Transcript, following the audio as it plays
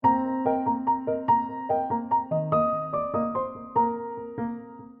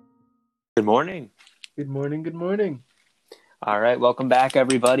Good morning. Good morning, good morning. All right, welcome back,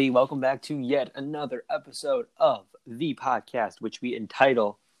 everybody. Welcome back to yet another episode of the podcast, which we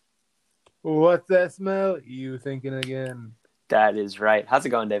entitle What's that smell? You thinking again? That Is Right. How's it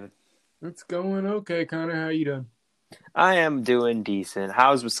going, David? It's going okay, Connor. How you doing? I am doing decent.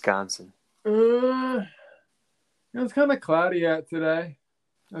 How's Wisconsin? It's kind of cloudy out today.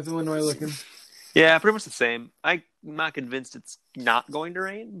 How's Illinois looking? Yeah, pretty much the same. I'm not convinced it's not going to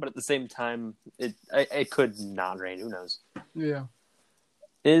rain, but at the same time, it could not rain. Who knows? Yeah.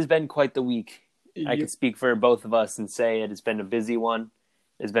 It has been quite the week. I Yep. can speak for both of us and say it has been a busy one.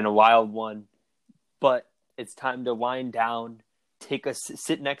 It's been a wild one. But it's time to wind down.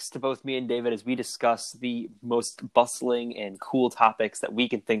 Sit next to both me and David as we discuss the most bustling and cool topics that we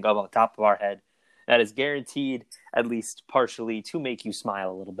can think of on the top of our head. That is guaranteed, at least partially, to make you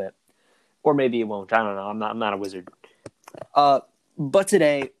smile a little bit. Or maybe it won't. I don't know. I'm not a wizard. But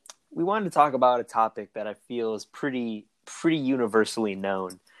today, we wanted to talk about a topic that I feel is pretty universally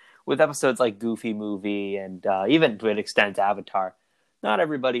known. With episodes like Goofy Movie and even to an extent Avatar, not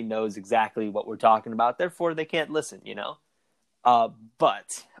everybody knows exactly what we're talking about. Therefore, they can't listen, you know?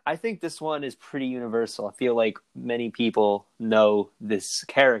 But I think this one is pretty universal. I feel like many people know this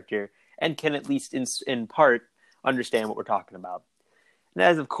character and can at least in part understand what we're talking about. And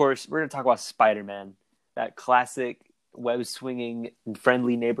as, of course, we're going to talk about Spider-Man, that classic web-swinging,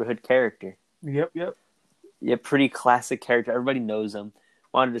 friendly neighborhood character. Yep. Yeah, pretty classic character. Everybody knows him.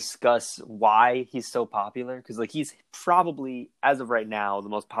 Want to discuss why he's so popular? Because he's probably, as of right now, the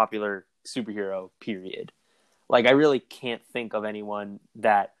most popular superhero, period. I really can't think of anyone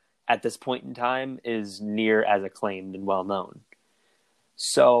that, at this point in time, is near as acclaimed and well-known.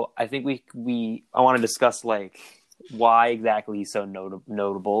 So I think I want to discuss, why exactly he's so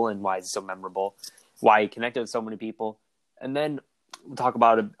notable and why he's so memorable, why he connected with so many people, and then we'll talk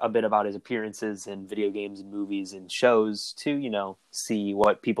about a bit about his appearances in video games and movies and shows to, see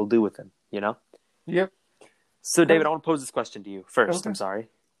what people do with him, Yep. So, David, I want to pose this question to you first. Okay. I'm sorry.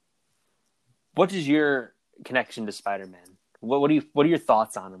 What is your connection to Spider-Man? What are your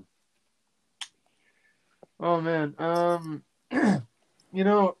thoughts on him? Oh man. I've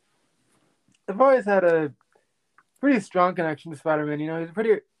always had a pretty strong connection to Spider-Man.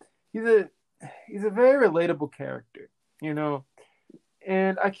 He's a very relatable character.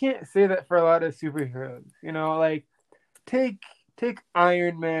 And I can't say that for a lot of superheroes. Take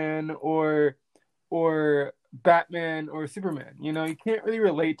Iron Man or Batman or Superman. You can't really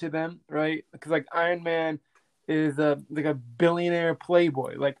relate to them, right? Because Iron Man is a billionaire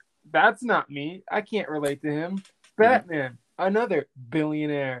playboy. That's not me. I can't relate to him. Batman, another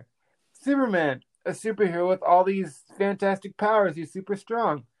billionaire. Superman, a superhero with all these fantastic powers. He's super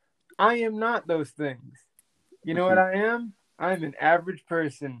strong. I am not those things. You know what I am? I'm an average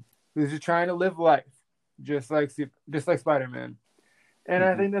person who's just trying to live life, just like Spider-Man. And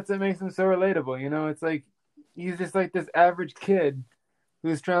I think that's what makes him so relatable. It's he's just this average kid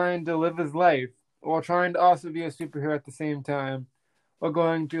who's trying to live his life while trying to also be a superhero at the same time, while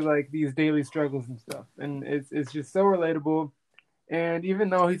going through these daily struggles and stuff. And it's just so relatable. And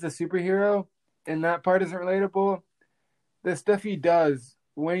even though he's a superhero and that part isn't relatable, the stuff he does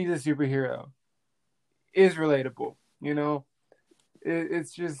when he's a superhero is relatable.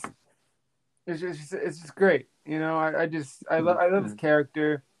 It's just great. I love his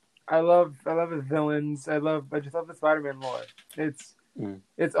character. I love his villains. I just love the Spider-Man lore.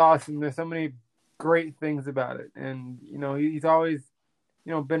 It's awesome. There's so many great things about it, and he's always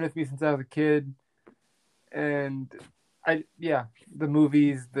been with me since I was a kid. And the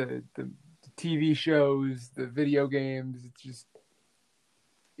movies, the TV shows, the video games. It's just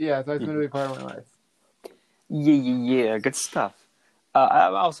it's always been a big part of my life. Yeah, good stuff.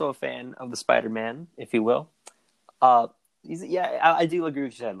 I'm also a fan of the Spider-Man, if you will. I do agree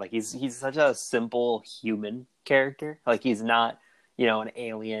with you said. He's such a simple human character. He's not, an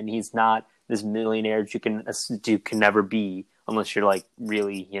alien. He's not this millionaire that you can never be unless you're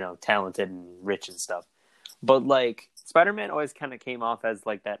really, talented and rich and stuff. But Spider-Man always kind of came off as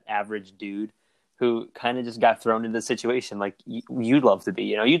that average dude who kind of just got thrown into the situation you'd love to be.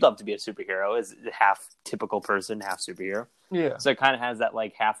 You'd love to be a superhero as half typical person, half superhero. Yeah. So it kind of has that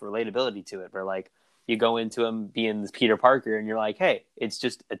half relatability to it, where you go into him being this Peter Parker, and you're like, hey, it's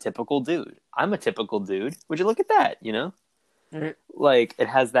just a typical dude. I'm a typical dude. Would you look at that? Right. It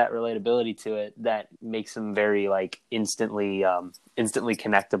has that relatability to it that makes him very instantly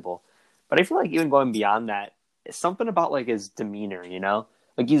connectable. But I feel even going beyond that, it's something about his demeanor.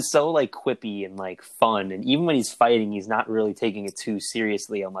 He's so quippy and fun, and even when he's fighting, he's not really taking it too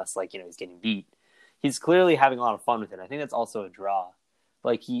seriously unless he's getting beat. He's clearly having a lot of fun with it. I think that's also a draw.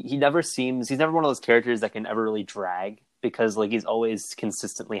 Like he's never one of those characters that can ever really drag because like he's always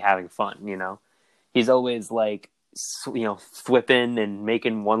consistently having fun, you know. He's always like flipping and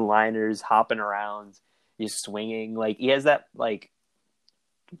making one-liners, hopping around, he's swinging. Like he has that like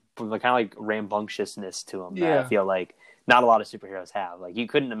kind of like rambunctiousness to him that I feel like not a lot of superheroes have. Like you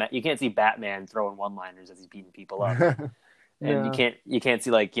can't see Batman throwing one-liners as he's beating people up. And No. you can't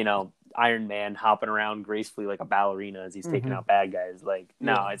see like Iron Man hopping around gracefully like a ballerina as he's taking out bad guys. Like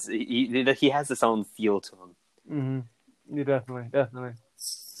no, it's he has his own feel to him. Yeah, definitely.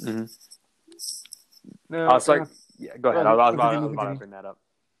 Mm-hmm. No, yeah, go ahead. I was about to bring that up.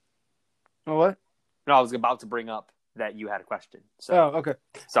 Oh, what? No, I was about to bring up that you had a question. So, okay.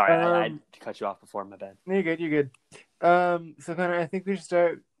 Sorry, I cut you off before. My bad. You're good. So Connor, I think we should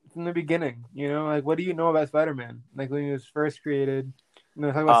start from the beginning. Like what do you know about Spider-Man? Like when he was first created.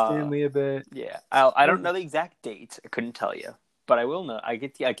 Talk about Stan Lee a bit. Yeah, I don't know the exact date. I couldn't tell you, but I will know. I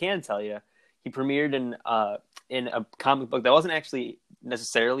can tell you. He premiered in a comic book that wasn't actually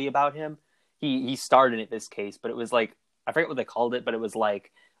necessarily about him. He starred in it this case, but it was like I forget what they called it, but it was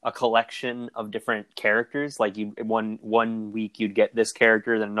like a collection of different characters. Like one week you'd get this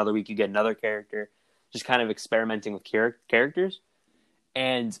character, then another week you get another character, just kind of experimenting with characters.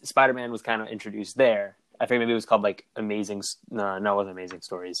 And Spider-Man was kind of introduced there. I think maybe it was called like Amazing. No, it wasn't Amazing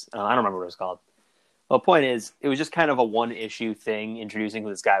Stories. I don't remember what it was called. Well, the point is, it was just kind of a one-issue thing introducing who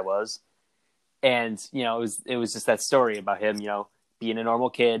this guy was, and it was just that story about him, being a normal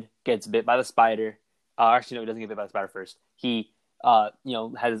kid, gets bit by the spider. Actually, no, he doesn't get bit by the spider first. He, had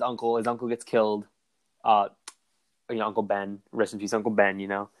his uncle. His uncle gets killed. Uncle Ben, rest in peace, Uncle Ben.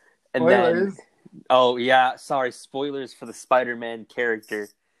 And Spoilers. then, oh yeah, sorry, spoilers for the Spider-Man character.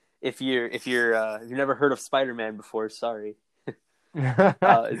 If you've never heard of Spider-Man before, sorry.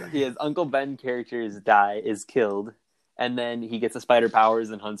 His Uncle Ben character is killed, and then he gets the spider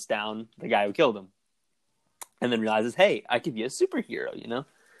powers and hunts down the guy who killed him, and then realizes, hey, I could be a superhero.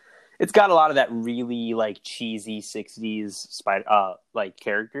 It's got a lot of that really like cheesy 60s spider like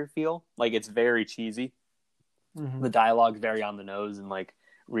character feel. Like it's very cheesy. The dialogue very on the nose and like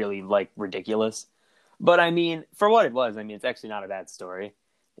really like ridiculous. But I mean, for what it was, it's actually not a bad story.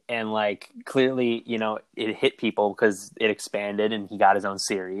 And like clearly, it hit people because it expanded and he got his own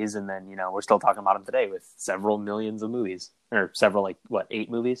series. And then, we're still talking about him today with several millions of movies, or several, like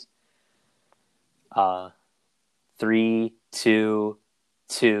 8 movies? 3, 2,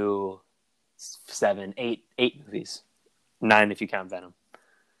 2, 7, 8 movies. 9 if you count Venom.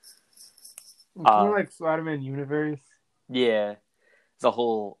 It's kind of like Spider-Man universe. Yeah, it's a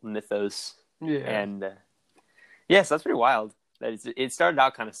whole mythos. Yeah, and so that's pretty wild. That it started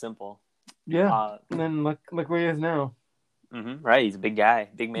out kind of simple. Yeah, and then look where he is now. Right, he's a big guy,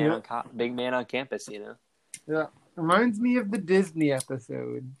 big man on campus. Yeah, reminds me of the Disney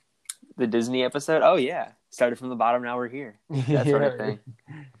episode. The Disney episode? Oh yeah, started from the bottom. Now we're here. That sort of thing.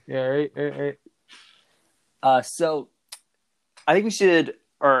 Yeah, right. So I think we should,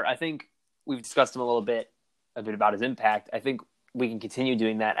 or I think we've discussed him a bit about his impact. I think we can continue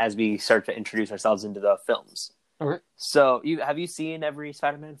doing that as we start to introduce ourselves into the films. Okay. So have you seen every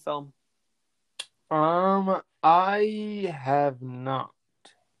Spider-Man film? I have not.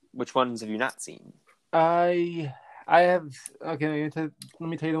 Which ones have you not seen? I have. Okay, let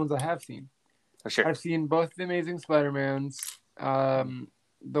me tell you the ones I have seen. Oh, sure. I've seen both the Amazing Spider-Mans, the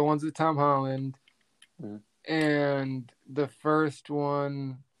ones with Tom Holland, and the first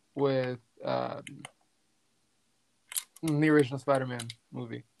one with the original Spider-Man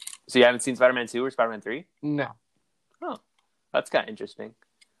movie. So you haven't seen Spider-Man 2 or Spider-Man 3? No. Oh, that's kind of interesting.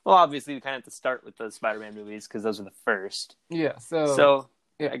 Well, obviously, we kind of have to start with the Spider-Man movies because those are the first. Yeah. So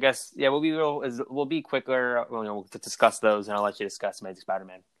yeah. I guess we'll be quicker. We'll discuss those, and I'll let you discuss Amazing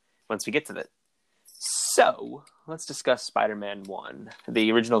Spider-Man once we get to that. So let's discuss Spider-Man 1,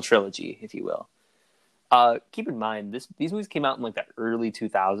 the original trilogy, if you will. Keep in mind these movies came out in like the early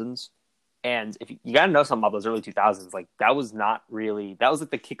 2000s. And if you got to know something about those early 2000s, like that was like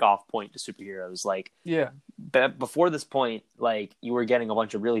the kickoff point to superheroes. Like, yeah, before this point, like you were getting a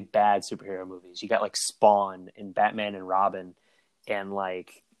bunch of really bad superhero movies. You got like Spawn and Batman and Robin, and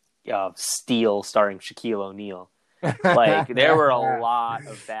like Steel starring Shaquille O'Neal. Like there were a lot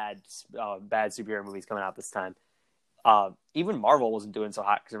of bad superhero movies coming out this time. Even Marvel wasn't doing so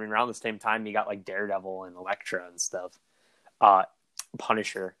hot because around the same time you got like Daredevil and Elektra and stuff,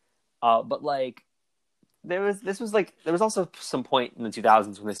 Punisher. But like there was also some point in the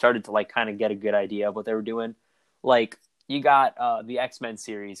 2000s when they started to like kind of get a good idea of what they were doing. Like you got the X-Men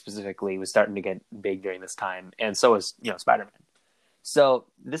series specifically was starting to get big during this time, and so was Spider-Man. So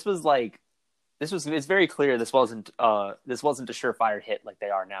this was like it's very clear this wasn't a surefire hit like they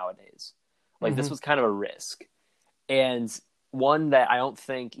are nowadays. Like this was kind of a risk, and one that I don't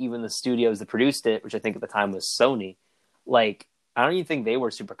think even the studios that produced it, which I think at the time was Sony, like I don't even think they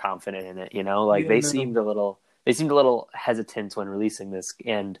were super confident in it. You know, like they seemed a little hesitant when releasing this,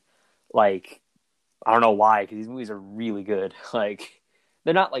 and like I don't know why, because these movies are really good. Like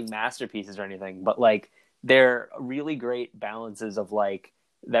they're not like masterpieces or anything, but like they're really great balances of like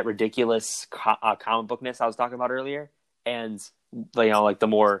that ridiculous comic bookness I was talking about earlier, and like the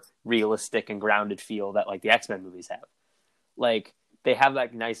more realistic and grounded feel that like the X-Men movies have. Like they have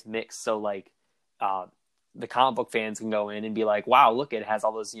that nice mix, so like the comic book fans can go in and be like, wow, look, it has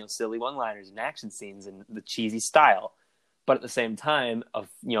all those silly one-liners and action scenes and the cheesy style, but at the same time a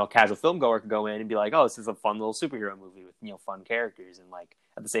casual film goer could go in and be like, oh, this is a fun little superhero movie with fun characters, and like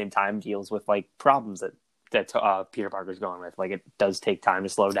at the same time deals with like problems that Peter Parker's going with. Like it does take time to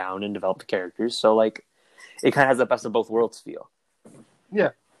slow down and develop the characters, so like it kind of has the best of both worlds feel.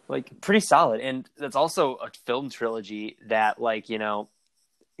 Yeah. Like pretty solid. And that's also a film trilogy that like,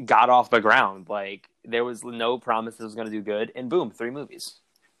 got off the ground. Like there was no promise it was going to do good, and boom, 3 movies.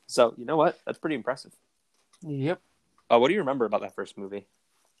 So you know what? That's pretty impressive. Yep. What do you remember about that first movie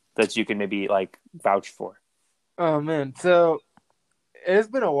that you can maybe like vouch for? Oh man. So it's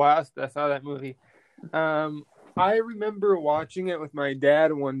been a while since I saw that movie. I remember watching it with my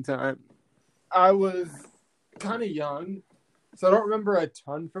dad one time. I was kind of young, so I don't remember a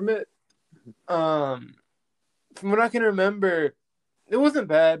ton from it. From what I can remember, it wasn't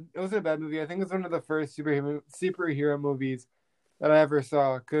bad. It wasn't a bad movie. I think it's one of the first superhero movies that I ever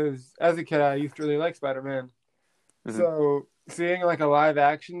saw, because as a kid, I used to really like Spider-Man. Mm-hmm. So seeing like a live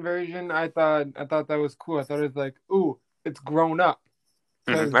action version, I thought that was cool. I thought it was like, ooh, it's grown up.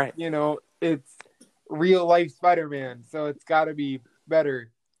 Because, right. It's real life Spider-Man, so it's got to be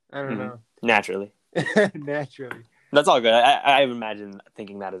better. I don't know. Naturally. Naturally. That's all good. I imagine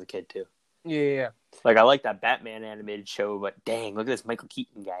thinking that as a kid too. Yeah. Like I like that Batman animated show, but dang, look at this Michael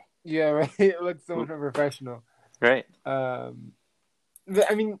Keaton guy. Yeah, right. It looks so much more professional. Right. I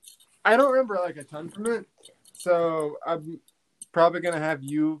mean, I don't remember like a ton from it, so I'm probably gonna have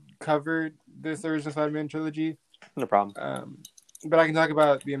you cover this original Spider-Man trilogy. No problem. But I can talk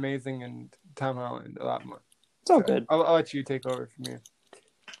about The Amazing and Tom Holland a lot more. It's all good. I'll let you take over from here.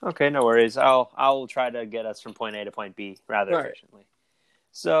 Okay, no worries. I'll try to get us from point A to point B rather efficiently.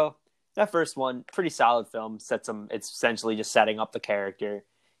 So that first one, pretty solid film. It's essentially just setting up the character.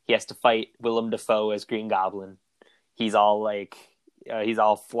 He has to fight Willem Dafoe as Green Goblin. He's all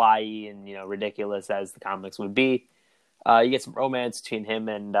flyy and ridiculous as the comics would be. You get some romance between him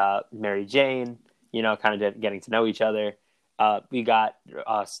and Mary Jane. Kind of getting to know each other. We got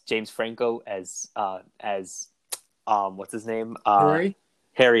James Franco as what's his name?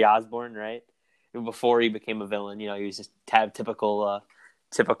 Harry Osborn, right? Before he became a villain, he was just typical.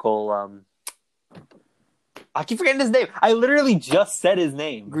 I keep forgetting his name. I literally just said his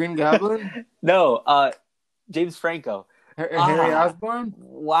name. Green Goblin? No, James Franco. Harry Osborn?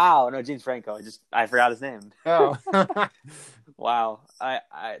 Wow, no, James Franco. I forgot his name. Oh. Wow.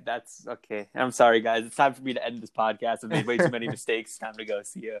 That's okay. I'm sorry, guys. It's time for me to end this podcast. I've made way too many mistakes. Time to go.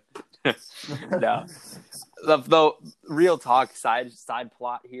 See ya. No. Though, real talk, side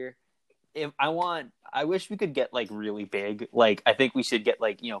plot here. I wish we could get like really big. Like I think we should get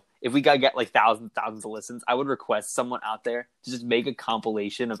like, if we gotta get like thousands of listens, I would request someone out there to just make a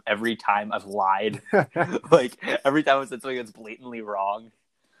compilation of every time I've lied. Like every time I said something that's blatantly wrong.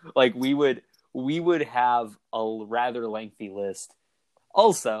 Like we would have a rather lengthy list.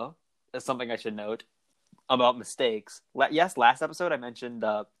 Also, that's something I should note about mistakes. Yes, last episode I mentioned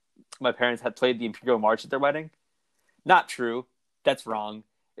my parents had played the Imperial March at their wedding. Not true. That's wrong.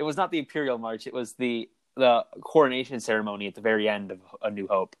 It was not the Imperial March. It was the coronation ceremony at the very end of A New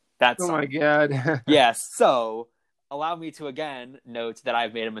Hope. That's my God. Yes. So allow me to again note that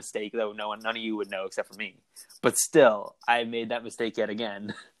I've made a mistake, though none of you would know except for me. But still, I made that mistake yet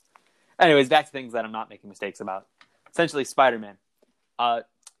again. Anyways, back to things that I'm not making mistakes about. Essentially, Spider-Man.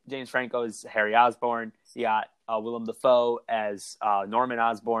 James Franco is Harry Osborn. You got Willem Dafoe as Norman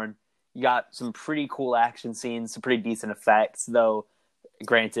Osborn. You got some pretty cool action scenes, some pretty decent effects, though.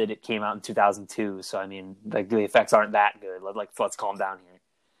 Granted, it came out in 2002, so I mean, the effects aren't that good. Let's calm down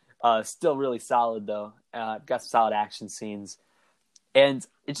here. Still really solid though. Got some solid action scenes, and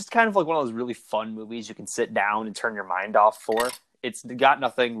it's just kind of like one of those really fun movies you can sit down and turn your mind off for. It's got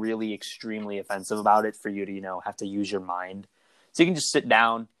nothing really extremely offensive about it for you to have to use your mind, so you can just sit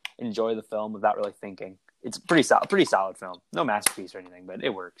down, enjoy the film without really thinking. It's pretty solid film. No masterpiece or anything, but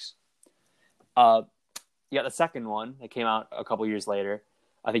it works. Yeah, the second one that came out a couple years later.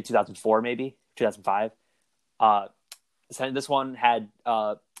 I think 2004 maybe 2005. So this one had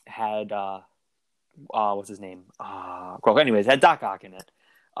what's his name? Well, anyways, had Doc Ock in it.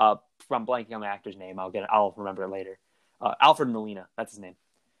 I'm blanking on the actor's name. I'll remember it later. Alfred Molina, that's his name.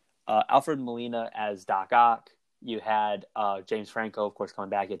 Alfred Molina as Doc Ock. You had James Franco, of course, coming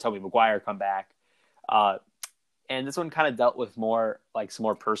back. You had Tobey Maguire come back. And this one kind of dealt with more like some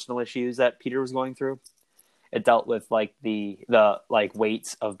more personal issues that Peter was going through. It dealt with like the like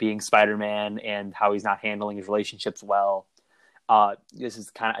weights of being Spider-Man and how he's not handling his relationships well. This is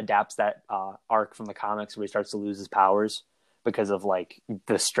kind of adapts that arc from the comics where he starts to lose his powers because of like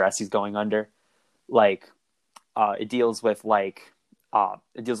the stress he's going under. Like it deals with a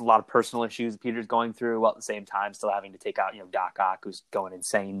lot of personal issues Peter's going through, while at the same time still having to take out Doc Ock, who's going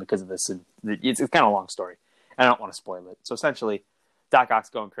insane because of this. And it's kind of a long story. I don't want to spoil it. So essentially, Doc Ock's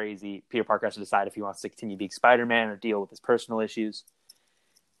going crazy. Peter Parker has to decide if he wants to continue being Spider-Man or deal with his personal issues.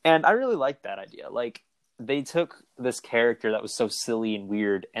 And I really like that idea. Like, they took this character that was so silly and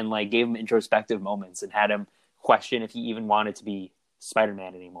weird and like gave him introspective moments and had him question if he even wanted to be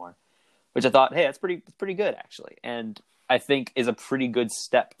Spider-Man anymore, which I thought, hey, that's pretty good actually. And I think is a pretty good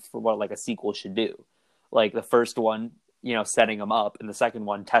step for what like a sequel should do. Like the first one, setting him up, and the second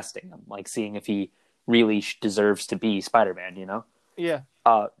one testing him, like seeing if he really deserves to be Spider-Man, Yeah.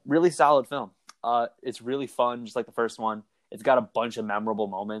 Really solid film. It's really fun, just like the first one. It's got a bunch of memorable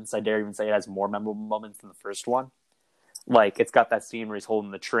moments. I dare even say it has more memorable moments than the first one. Like, it's got that scene where he's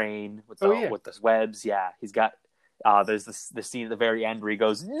holding the train with the webs. Yeah, he's got. There's the scene at the very end where he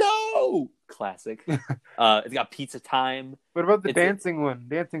goes, "No!" Classic. It's got pizza time. What about the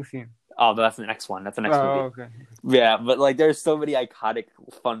dancing scene? Oh, that's the next one. That's the next movie. Okay. Yeah, but like, there's so many iconic,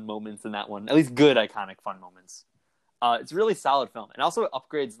 fun moments in that one. At least good, iconic, fun moments. It's a really solid film, and also it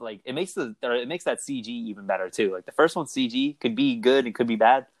upgrades. Like, it makes that CG even better too. Like the first one, CG could be good, it could be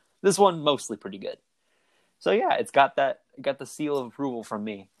bad. This one, mostly pretty good. So yeah, it got the seal of approval from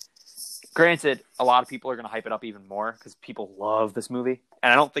me. Granted, a lot of people are going to hype it up even more because people love this movie,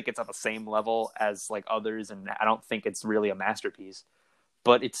 and I don't think it's at the same level as like others, and I don't think it's really a masterpiece.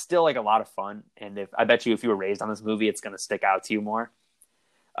 But it's still like a lot of fun, and I bet you if you were raised on this movie, it's going to stick out to you more.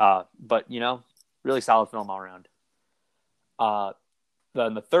 But really solid film all around.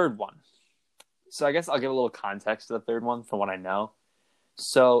 Then the third one. So I guess I'll give a little context to the third one from what I know.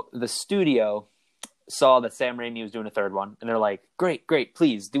 So the studio saw that Sam Raimi was doing a third one, and they're like, great,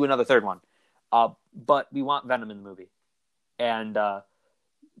 please do another third one. But we want Venom in the movie. And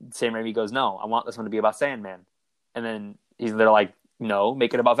Sam Raimi goes, no, I want this one to be about Sandman. And then they're like, no,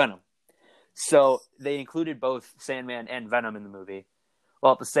 make it about Venom. So they included both Sandman and Venom in the movie.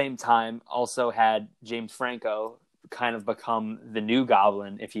 While at the same time also had James Franco kind of become the new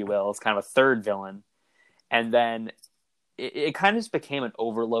Goblin, if you will. It's kind of a third villain. And then it kind of just became an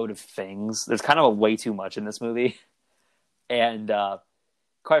overload of things. There's kind of a way too much in this movie. And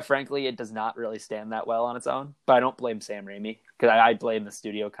quite frankly, it does not really stand that well on its own. But I don't blame Sam Raimi, because I blame the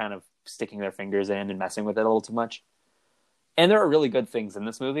studio kind of sticking their fingers in and messing with it a little too much. And there are really good things in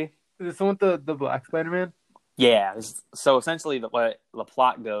this movie. Is this one with the Black Spider-Man? Yeah. So essentially what the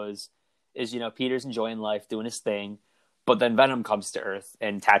plot goes is, Peter's enjoying life, doing his thing, but then Venom comes to Earth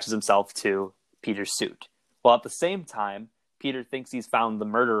and attaches himself to Peter's suit. Well, at the same time, Peter thinks he's found the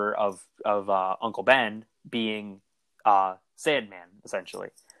murderer of Uncle Ben being Sandman, essentially.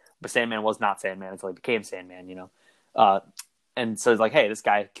 But Sandman was not Sandman until he became Sandman, and so he's like, hey, this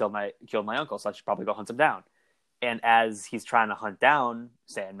guy killed my uncle, so I should probably go hunt him down. And as he's trying to hunt down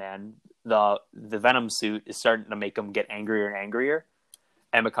Sandman, the Venom suit is starting to make him get angrier and angrier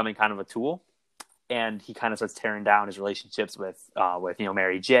and becoming kind of a tool. And he kind of starts tearing down his relationships with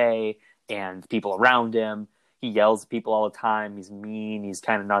Mary J. and people around him. He yells at people all the time. He's mean. He's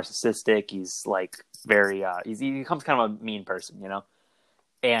kind of narcissistic. He's like very he becomes kind of a mean person,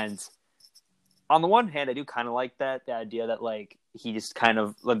 And on the one hand, I do kind of like the idea that like he just kind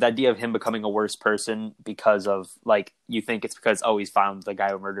of the idea of him becoming a worse person because of like you think it's because he's found the guy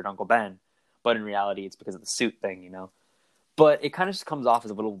who murdered Uncle Ben, but in reality it's because of the suit thing, But it kind of just comes off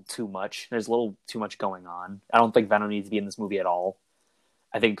as a little too much. There's a little too much going on. I don't think Venom needs to be in this movie at all.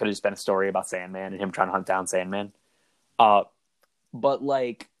 I think it could have just been a story about Sandman and him trying to hunt down Sandman. But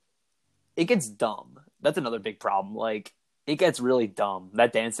like, it gets dumb. That's another big problem. Like, it gets really dumb.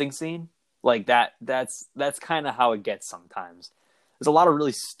 That dancing scene, like that's kind of how it gets sometimes. There's a lot of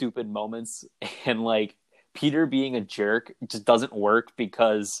really stupid moments, and like Peter being a jerk just doesn't work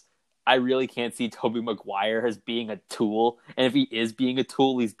because I really can't see Tobey Maguire as being a tool. And if he is being a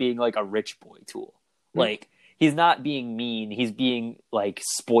tool, he's being like a rich boy tool. Mm-hmm. Like, he's not being mean. He's being like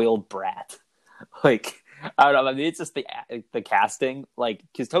spoiled brat. Like, I don't know. I mean, it's just the casting, like,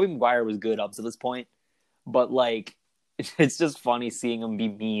 because Tobey Maguire was good up to this point, but like, it's just funny seeing him be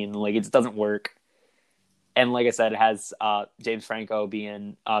mean. Like, it just doesn't work. And like I said, it has James Franco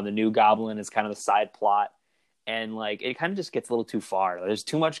being the new Goblin as kind of the side plot, and like it kind of just gets a little too far. There's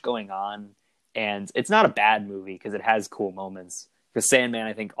too much going on, and it's not a bad movie because it has cool moments. Because Sandman,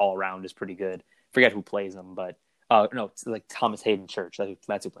 I think all around is pretty good. Forget who plays him, but no, it's like Thomas Hayden Church.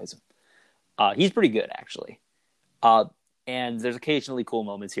 That's who plays him. He's pretty good actually. And there's occasionally cool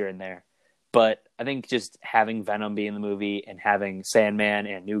moments here and there. But I think just having Venom be in the movie and having Sandman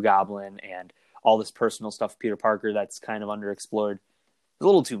and New Goblin and all this personal stuff, Peter Parker, that's kind of underexplored, is a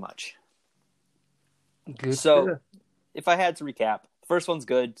little too much. Good So, stuff. if I had to recap, the first one's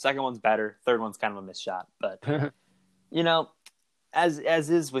good, second one's better, third one's kind of a missed shot. But you know, as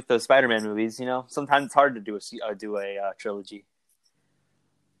is with those Spider-Man movies, you know, sometimes it's hard to do a trilogy.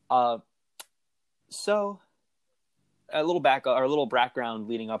 So a little background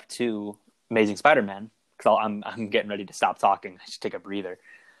leading up to Amazing Spider-Man, because I'm getting ready to stop talking. I should take a breather.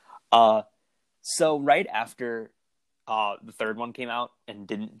 So right after the third one came out and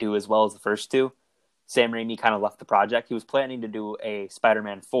didn't do as well as the first two, Sam Raimi kind of left the project. He was planning to do a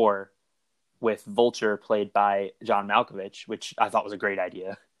Spider-Man 4 with Vulture played by John Malkovich, which I thought was a great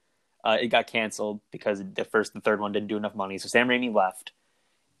idea. It got canceled because the third one didn't do enough money. So Sam Raimi left,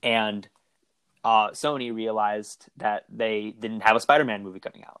 and Sony realized that they didn't have a Spider-Man movie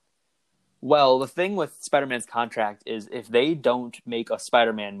coming out. Well, the thing with Spider-Man's contract is if they don't make a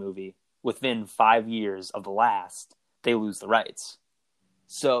Spider-Man movie within 5 years of the last, they lose the rights.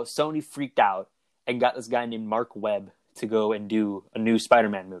 So Sony freaked out and got this guy named Mark Webb to go and do a new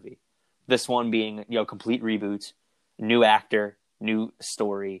Spider-Man movie. This one being, complete reboot, new actor, new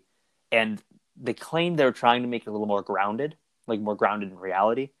story. And they claimed they were trying to make it a little more grounded, like more grounded in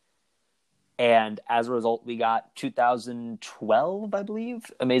reality. And as a result, we got 2012, I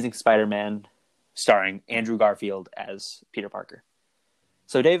believe, Amazing Spider-Man, starring Andrew Garfield as Peter Parker.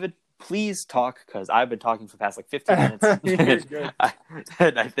 So, David, please talk, because I've been talking for the past 15 minutes.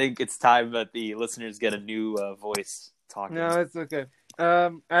 I think it's time that the listeners get a new voice talking. No, it's okay.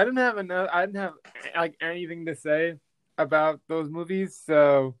 I didn't have anything to say about those movies,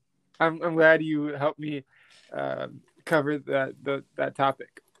 so I'm glad you helped me cover that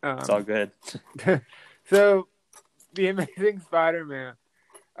topic. It's all good. So, The Amazing Spider-Man.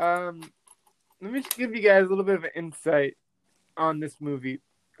 Let me just give you guys a little bit of an insight on this movie.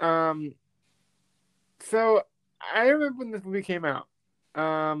 So I remember when this movie came out.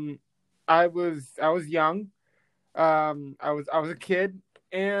 I was young. I was a kid,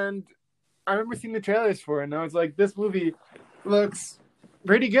 and I remember seeing the trailers for it, and I was like, this movie looks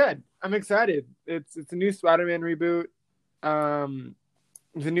pretty good. I'm excited. It's a new Spider-Man reboot.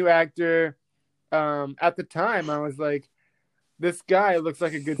 It's a new actor. At the time, I was like, this guy looks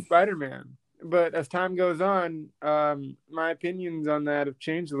like a good Spider-Man. But as time goes on, my opinions on that have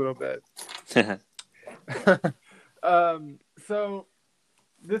changed a little bit. So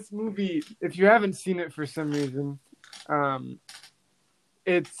this movie, if you haven't seen it for some reason,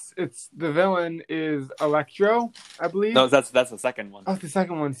 it's the villain is Electro, I believe. No, that's the second one. Oh, the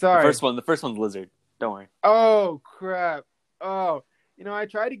second one. Sorry. The first one's Lizard. Don't worry. Oh crap. Oh, I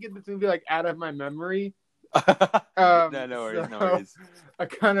tried to get this movie out of my memory. No worries. I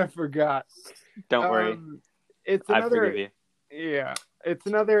kind of forgot. Don't worry. It's another. I forgive you. Yeah, it's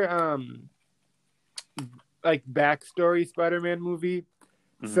another backstory Spider-Man movie.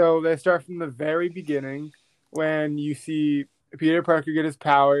 Mm-hmm. So they start from the very beginning when you see Peter Parker get his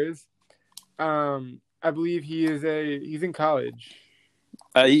powers. I believe he's in college.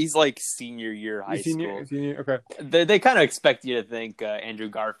 He's senior year high school. Senior, okay. They kind of expect you to think Andrew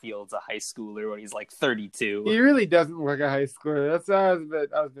Garfield's a high schooler when he's 32. He really doesn't look like a high schooler. I was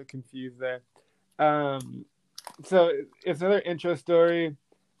a bit confused there. So it's another intro story.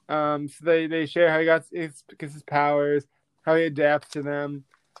 So they share how he got his powers, how he adapts to them.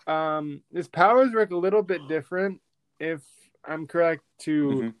 His powers work a little bit different, if I'm correct,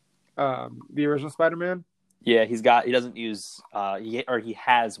 to the original Spider-Man. Yeah, he doesn't use he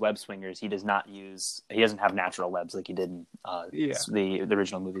has web swingers. He doesn't have natural webs like he did in the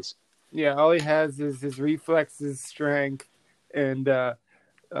original movies. Yeah, all he has is his reflexes, strength, and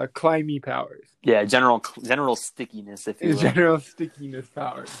climby powers. Yeah, general stickiness, if you will. General stickiness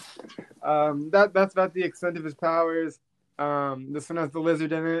powers. That's about the extent of his powers. This one has the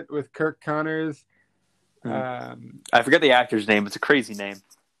Lizard in it with Kirk Connors. I forget the actor's name. It's a crazy name.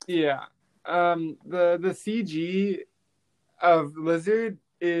 Yeah. The CG of Lizard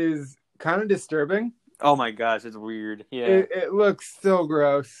is kind of disturbing. Oh my gosh, it's weird. Yeah, it looks so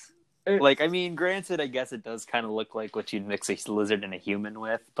gross. Like, I mean, granted, I guess it does kind of look like what you'd mix a lizard and a human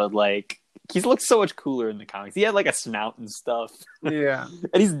with, but like, he looks so much cooler in the comics. He had like a snout and stuff, Yeah.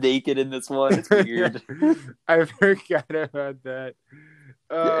 and he's naked in this one. It's weird. I forgot about that.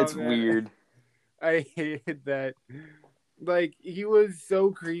 Oh It's man, weird. I hated that. Like he was so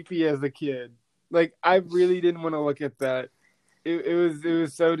creepy as a kid. Like I really didn't want to look at that. It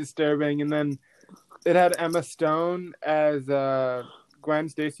was so disturbing. And then it had Emma Stone as Gwen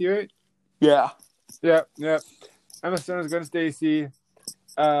Stacy, right? Yeah. Yep. Emma Stone as Gwen Stacy.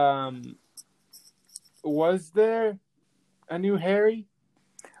 Was there a new Harry?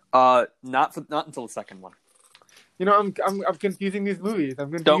 Not until the second one. You know, I'm confusing these movies.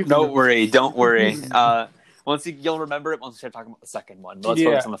 I'm confusing Don't worry. confusing them. You'll remember it once we start talking about the second one. But let's Yeah.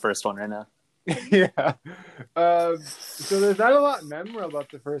 focus on the first one right now. Yeah. So there's not a lot memorable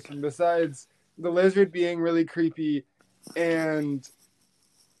about the first one besides the lizard being really creepy and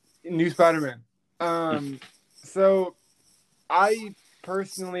new Spider-Man. So I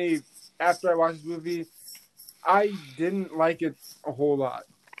personally, after I watched this movie, I didn't like it a whole lot.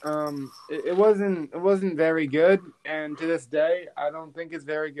 It wasn't very good, and to this day, I don't think it's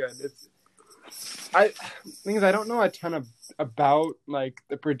very good. I don't know a ton about like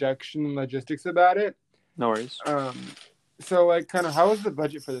the production and logistics about it. No worries. So like, kind of, how was the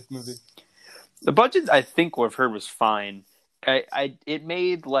budget for this movie? The budget, I think, what I've heard was fine. It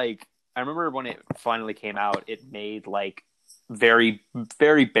made like, I remember when it finally came out, it made like very,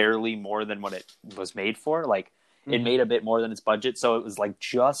 very barely more than what it was made for. Like, it made a bit more than its budget, so it was like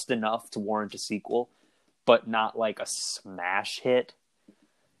just enough to warrant a sequel, but not like a smash hit.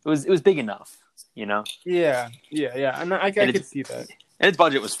 It was big enough, you know? Yeah, and I could see that. And its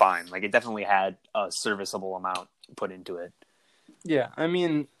budget was fine. Like, it definitely had a serviceable amount put into it. Yeah, I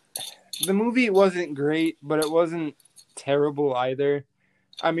mean, the movie wasn't great, but it wasn't terrible either.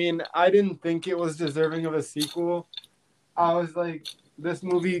 I mean, I didn't think it was deserving of a sequel. I was like, this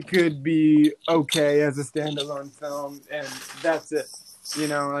movie could be okay as a standalone film, and that's it. You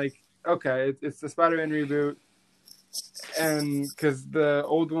know, like, okay, it's the Spider-Man reboot, and because the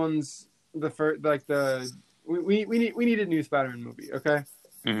old ones, we need a new Spider-Man movie, okay?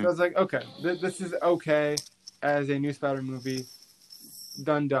 Mm-hmm. So I was like, okay, this is okay as a new Spider-Man movie.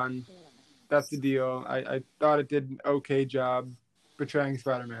 Done. That's the deal. I thought it did an okay job portraying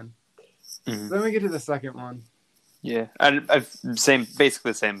Spider-Man. Mm-hmm. So then we get to the second one. Yeah,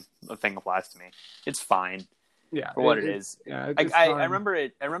 basically the same thing applies to me. It's fine. Yeah, for what it is. Yeah, I remember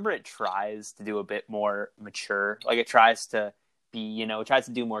it. I remember it tries to do a bit more mature. Like, it tries to be, it tries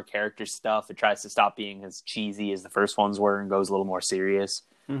to do more character stuff. It tries to stop being as cheesy as the first ones were and goes a little more serious.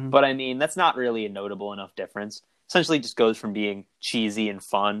 Mm-hmm. But I mean, that's not really a notable enough difference. Essentially, it just goes from being cheesy and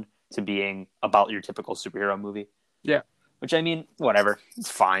fun to being about your typical superhero movie. Yeah, which, I mean, whatever. It's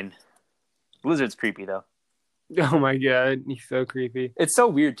fine. Lizard's creepy though. Oh my god, he's so creepy. It's so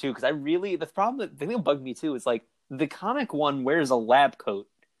weird too, because the thing that bugged me too is like the comic one wears a lab coat.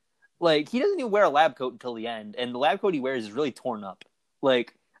 Like, he doesn't even wear a lab coat until the end, and the lab coat he wears is really torn up.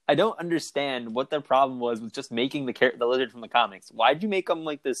 Like, I don't understand what their problem was with just making the lizard from the comics. Why'd you make him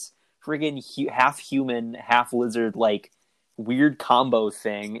like this friggin' half human, half lizard, like weird combo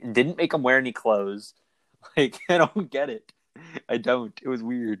thing, and didn't make him wear any clothes? Like, I don't get it. I don't. It was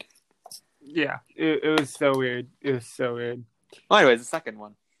weird. Yeah, it was so weird. It was so weird. Well, anyways, the second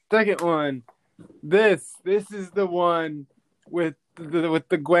one. Second one. This is the one with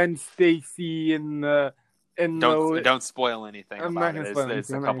the Gwen Stacy and the don't spoil anything. I'm about not gonna it. spoil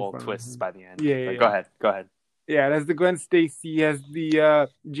There's a anything. couple of twists by the end. Yeah. Go ahead. Yeah, it has the Gwen Stacy, it has the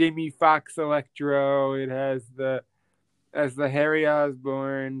Jamie Foxx Electro, it has the Harry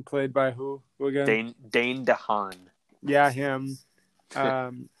Osborn, played by who again? Dane DeHaan. Yeah, him.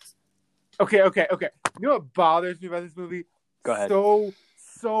 Okay. You know what bothers me about this movie? Go ahead.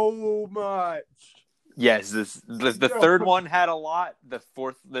 So much. Yes, the third one had a lot. The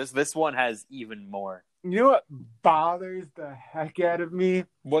fourth, this one has even more. You know what bothers the heck out of me?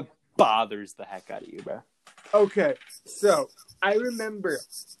 What bothers the heck out of you, bro? Okay, so I remember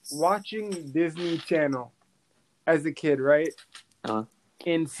watching Disney Channel as a kid, right? Uh-huh.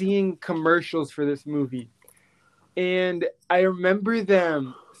 And seeing commercials for this movie. And I remember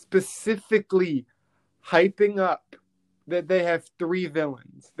them specifically hyping up that they have 3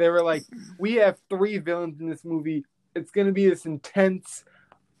 villains. They were like, we have 3 villains in this movie. It's going to be this intense,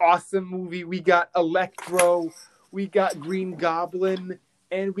 awesome movie. We got Electro, we got Green Goblin,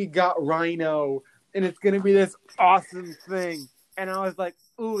 and we got Rhino. And it's going to be this awesome thing. And I was like,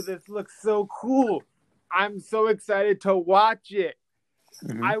 ooh, this looks so cool. I'm so excited to watch it.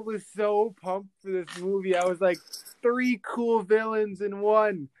 Mm-hmm. I was so pumped for this movie. I was like, 3 cool villains in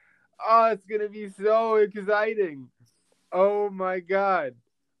one. Oh, it's gonna be so exciting. Oh my god.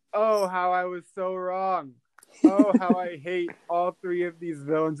 Oh, how I was so wrong. Oh, how I hate all three of these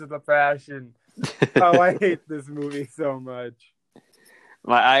villains with a passion. Oh, I hate this movie so much.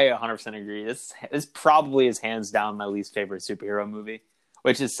 I 100% agree. This probably is hands down my least favorite superhero movie,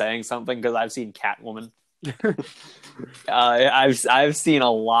 which is saying something because I've seen Catwoman. I've seen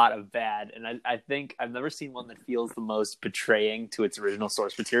a lot of bad, and I think I've never seen one that feels the most betraying to its original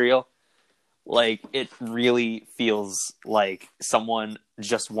source material. Like, it really feels like someone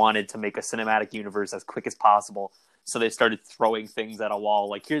just wanted to make a cinematic universe as quick as possible, so they started throwing things at a wall.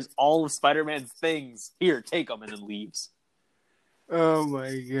 Like, here's all of Spider-Man's things. Here, take them, and then leaves. Oh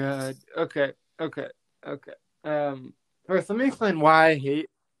my god. Okay. First, let me explain why I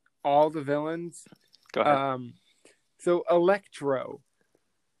hate all the villains. Go ahead. So Electro,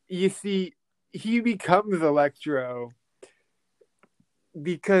 you see, he becomes Electro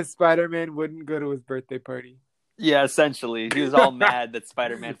because Spider-Man wouldn't go to his birthday party. Yeah, essentially. He was all mad that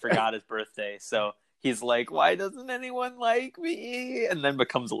Spider-Man forgot his birthday, so he's like, why doesn't anyone like me? And then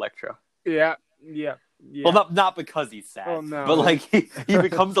becomes Electro. Yeah. Well, not because he's sad, Oh, no. but like he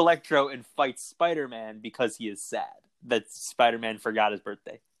becomes Electro and fights Spider-Man because he is sad that Spider-Man forgot his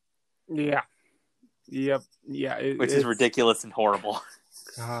birthday. Yeah. Yep. Yeah. Which is ridiculous and horrible.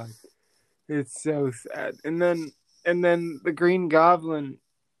 God, it's so sad. And then the Green Goblin,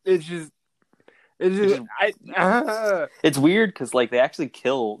 it's just It's weird because like they actually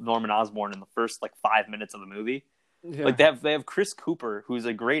kill Norman Osborn in the first like 5 minutes of the movie. yeah. Like they have Chris Cooper, who's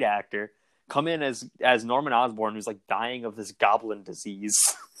a great actor, come in as Norman Osborn, who's like dying of this goblin disease,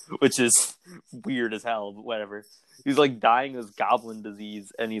 which is weird as hell, but whatever. He's like dying of this goblin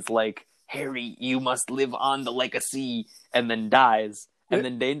disease, and he's like, Harry, you must live on the legacy, and then dies. And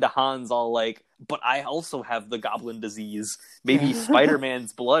then Dane DeHaan's all like, but I also have the goblin disease. Maybe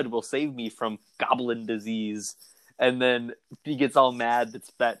Spider-Man's blood will save me from goblin disease. And then he gets all mad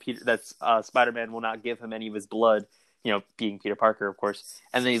that Spider-Man will not give him any of his blood, you know, being Peter Parker, of course.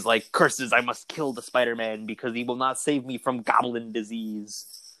 And then he's like, curses, I must kill the Spider-Man because he will not save me from goblin disease.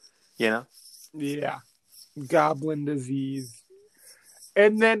 You know? Yeah. Goblin disease.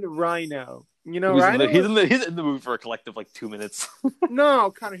 And then Rhino. You know, he's in the movie for a collective like 2 minutes. No,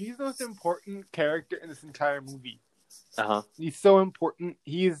 Connor, he's the most important character in this entire movie. Uh-huh. He's so important.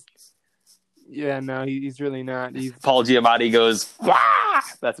 He's really not. He's Paul Giamatti goes, wah!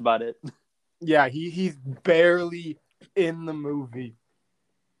 That's about it. Yeah, he's barely in the movie.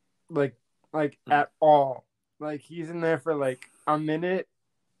 Like at all. Like he's in there for like a minute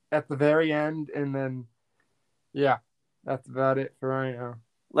at the very end, and then yeah, that's about it for right now.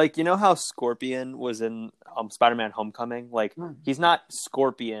 Like, you know how Scorpion was in Spider-Man Homecoming? Like, he's not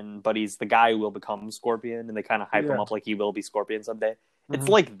Scorpion, but he's the guy who will become Scorpion, and they kind of hype him up like he will be Scorpion someday. Mm-hmm. It's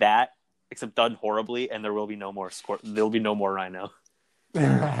like that, except done horribly, and there will be no more there'll be no more Rhino.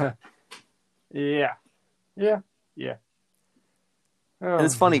 Yeah. Oh, and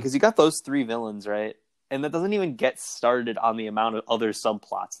it's funny, because you got those three villains, right? And that doesn't even get started on the amount of other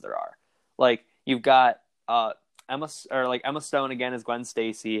subplots there are. Like, you've got Emma Stone again as Gwen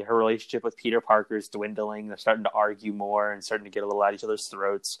Stacy. Her relationship with Peter Parker is dwindling. They're starting to argue more and starting to get a little at each other's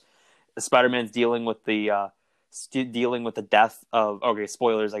throats. Spider-Man's dealing with the death of, okay,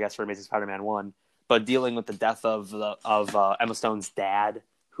 spoilers I guess for Amazing Spider-Man 1, but dealing with the death of Emma Stone's dad,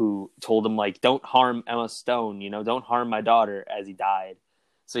 who told him like, don't harm Emma Stone, you know, don't harm my daughter, as he died.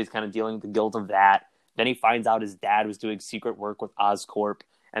 So he's kind of dealing with the guilt of that. Then he finds out his dad was doing secret work with Oscorp.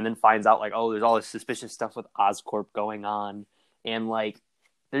 And then finds out, like, oh, there's all this suspicious stuff with Oscorp going on. And, like,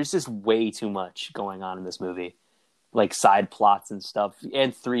 there's just way too much going on in this movie. Like, side plots and stuff.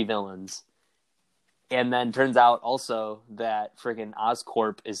 And three villains. And then turns out, also, that freaking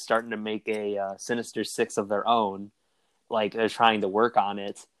Oscorp is starting to make a Sinister Six of their own. Like, they're trying to work on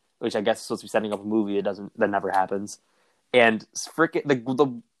it. Which I guess is supposed to be setting up a movie. That never happens. And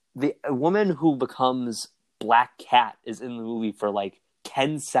freaking the woman who becomes Black Cat is in the movie for, like,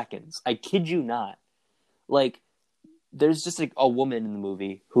 10 seconds. I kid you not. Like, there's just like a woman in the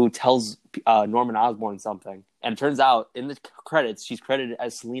movie who tells Norman Osborn something, and it turns out in the credits she's credited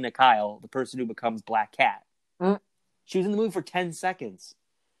as Selena Kyle, the person who becomes Black Cat. She was in the movie for 10 seconds.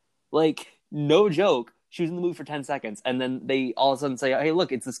 Like, no joke, she was in the movie for 10 seconds, and then they all of a sudden say, hey,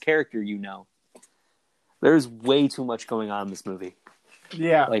 look, it's this character you know. There's way too much going on in this movie.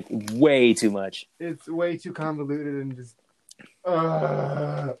 Yeah. Like, way too much. It's way too convoluted and just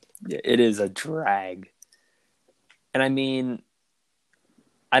It is a drag. And I mean,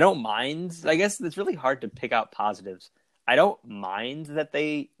 I don't mind. I guess it's really hard to pick out positives. I don't mind that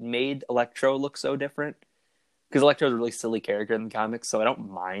they made Electro look so different. because Electro's a really silly character in the comics, so I don't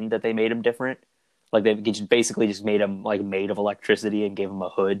mind that they made him different. Like they basically just made him like made of electricity and gave him a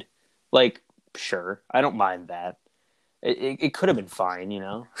hood. Like, sure, I don't mind that. It could have been fine, you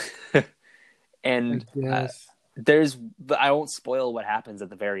know. And Yes. I won't spoil what happens at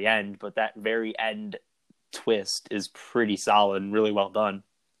the very end, but that very end twist is pretty solid and really well done.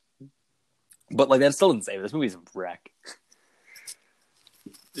 But like that still didn't save it. This movie's a wreck.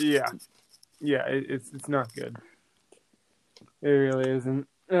 Yeah. Yeah, it's not good. It really isn't.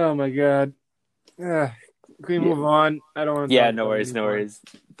 Oh my god. Can we move on? I don't want to. Yeah, no worries.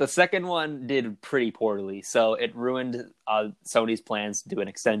 The second one did pretty poorly, so it ruined Sony's plans to do an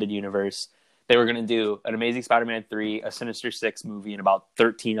extended universe. They were going to do an Amazing Spider-Man 3, a Sinister Six movie, and about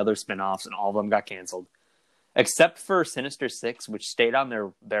 13 other spin-offs, and all of them got canceled. Except for Sinister Six, which stayed on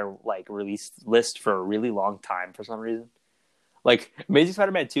their like release list for a really long time for some reason. Like Amazing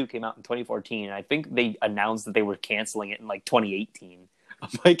Spider-Man 2 came out in 2014, and I think they announced that they were canceling it in like 2018. I'm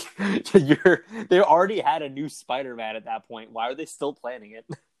like, they already had a new Spider-Man at that point. Why are they still planning it?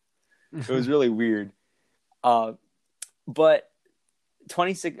 It was really weird. But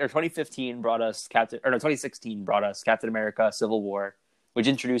 2015 brought us 2016 brought us Captain America: Civil War, which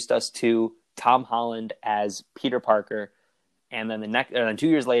introduced us to Tom Holland as Peter Parker, and then 2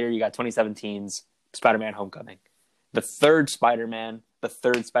 years later, you got 2017's Spider-Man: Homecoming, the third Spider-Man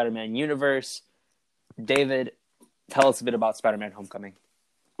universe. David, tell us a bit about Spider-Man: Homecoming.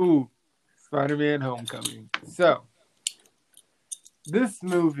 Ooh, Spider-Man: Homecoming. So, this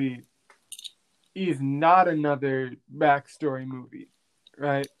movie is not another backstory movie,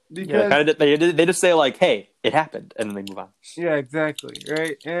 right? Because they just say like, "Hey, it happened," and then they move on. yeah, exactly,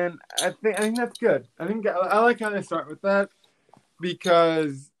 right. And I think that's good. I like how they start with that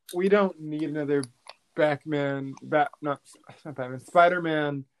because we don't need another Spider-Man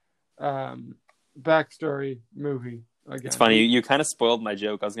backstory movie again. It's funny. You kind of spoiled my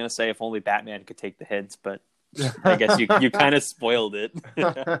joke. I was gonna say if only Batman could take the hits, but I guess you kind of spoiled it.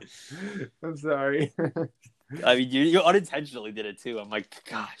 I'm sorry. I mean, you unintentionally did it too. I'm like,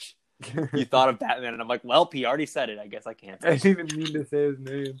 gosh, you thought of Batman, and I'm like, well, he already said it. I guess I can't. I didn't even mean to say his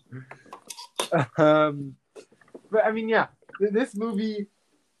name. But I mean, yeah, this movie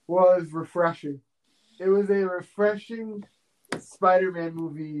was refreshing. It was a refreshing Spider-Man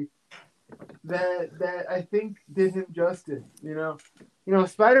movie that I think did him justice. You know,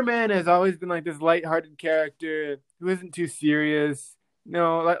 Spider-Man has always been like this lighthearted character who isn't too serious. You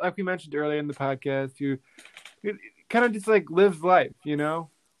know, like we mentioned earlier in the podcast, who kind of just like lives life. You know,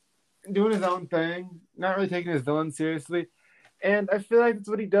 doing his own thing, not really taking his villain seriously. And I feel like that's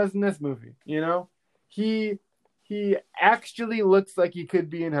what he does in this movie. You know, he actually looks like he could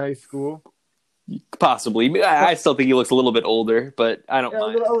be in high school. Possibly. I still think he looks a little bit older, but I don't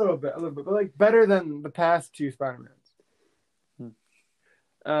mind. A little bit, but like better than the past two Spider-Mans.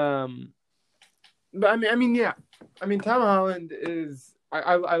 But I mean, yeah. I mean, Tom Holland is.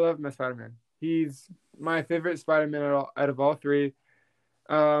 I love my Spider-Man. He's my favorite Spider-Man out of all three.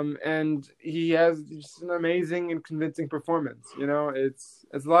 And he has just an amazing and convincing performance. You know, it's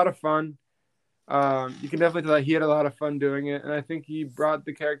a lot of fun. You can definitely tell that he had a lot of fun doing it, and I think he brought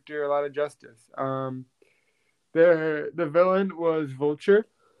the character a lot of justice. The villain was Vulture.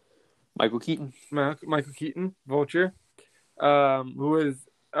 Michael Keaton, Vulture, who is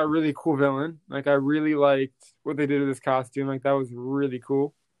a really cool villain. Like, I really liked what they did with his costume. Like, that was really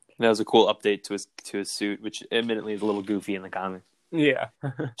cool. That was a cool update to his suit, which admittedly is a little goofy in the comics. Yeah,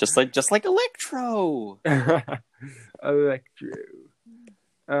 just like Electro. Electro.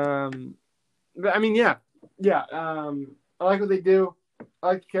 But I mean, yeah. I like what they do. I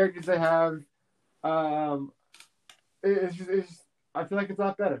like the characters they have. It's just. I feel like it's a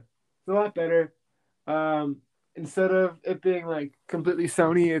lot better. It's a lot better. Instead of it being like completely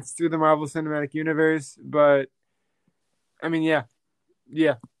Sony, it's through the Marvel Cinematic Universe. But I mean, yeah.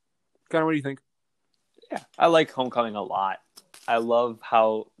 Kind of, what do you think? Yeah, I like Homecoming a lot. I love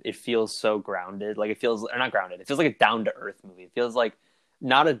how it feels so grounded. Like, it feels, or not grounded. It feels like a down to earth movie. It feels like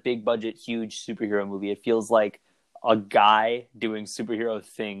not a big budget, huge superhero movie. It feels like a guy doing superhero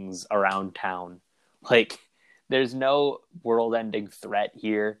things around town. Like, there's no world-ending threat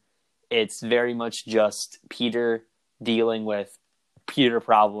here. It's very much just Peter dealing with Peter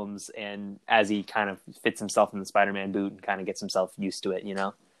problems, and as he kind of fits himself in the Spider-Man boot and kind of gets himself used to it, you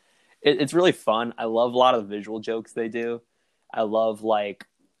know? It's really fun. I love a lot of the visual jokes they do. I love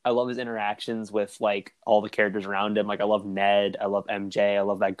his interactions with like all the characters around him. Like, I love Ned. I love MJ. I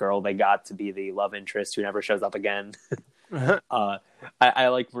love that girl they got to be the love interest who never shows up again. I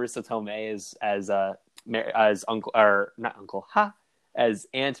like Marissa Tomei as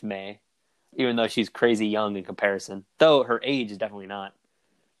Aunt May. even though she's crazy young in comparison. Though her age is definitely not.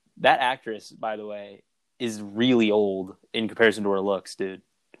 That actress, by the way, is really old in comparison to her looks, dude.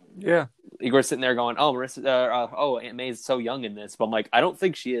 Yeah. We're sitting there going, "Oh, Aunt May is so young in this," but I'm like, I don't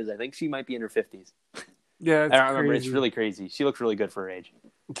think she is. I think she might be in her 50s. Yeah, I don't remember. It's really crazy. She looks really good for her age.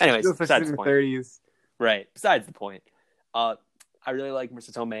 Anyways, besides the point. 30s. Right. Besides the point. I really like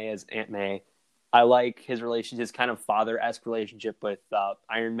Marisa Tomei as Aunt May. I like his relationship, his kind of father-esque relationship with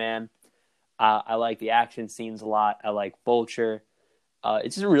Iron Man. I like the action scenes a lot. I like Vulture.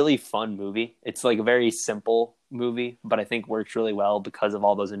 It's just a really fun movie. It's like a very simple movie, but I think works really well because of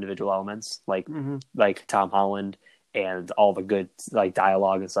all those individual elements, like Tom Holland and all the good like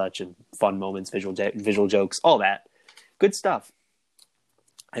dialogue and such, and fun moments, visual jokes, all that good stuff.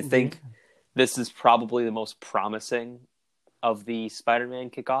 I think this is probably the most promising of the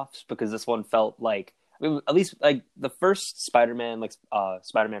Spider-Man kickoffs because this one felt like, I mean, at least like the first Spider-Man, like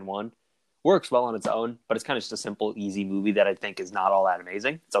Spider-Man 1, works well on its own, but it's kind of just a simple, easy movie that I think is not all that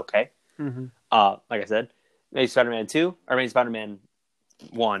amazing. It's okay. Like I said, maybe Spider-Man 2, or maybe Spider-Man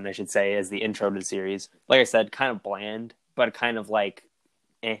 1, I should say, as the intro to the series. Like I said, kind of bland, but kind of like,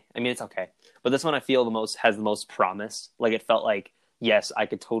 I mean, it's okay. But this one I feel has the most promise. Like it felt like, yes, I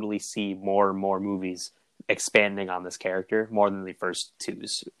could totally see more and more movies expanding on this character more than the first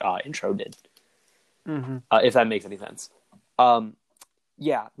two's intro did. If that makes any sense.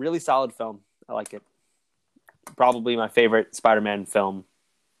 Yeah, really solid film. I like it. Probably my favorite Spider-Man film,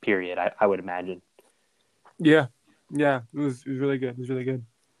 period, I would imagine. Yeah. It was really good. It was really good.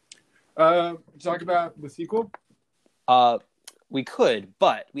 Talk about the sequel? We could,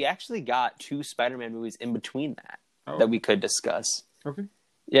 but we actually got 2 Spider-Man movies in between that we could discuss. Okay.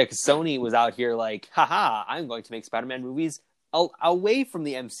 Yeah, because Sony was out here like, haha, I'm going to make Spider-Man movies away from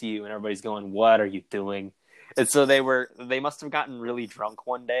the MCU, and everybody's going, what are you doing? And so they must have gotten really drunk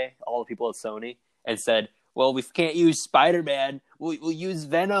one day, all the people at Sony, and said, well, we can't use Spider-Man, we'll use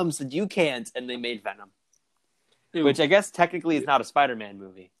Venom so you can't, and they made Venom. Ew. Which I guess technically is not a Spider-Man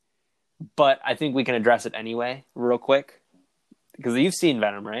movie, but I think we can address it anyway, real quick, because you've seen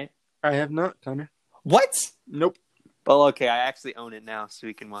Venom, right? I have not, Connor. What? Nope. Well, okay, I actually own it now, so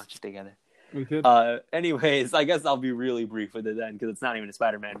we can watch it together. We could. Anyways, I guess I'll be really brief with it then, because it's not even a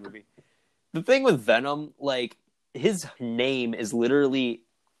Spider-Man movie. The thing with Venom, like, his name is literally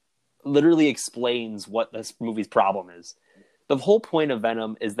explains what this movie's problem is. The whole point of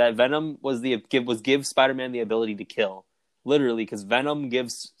Venom is that Venom was give Spider-Man the ability to kill. Literally, because Venom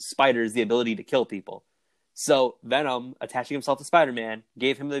gives spiders the ability to kill people. So Venom, attaching himself to Spider-Man,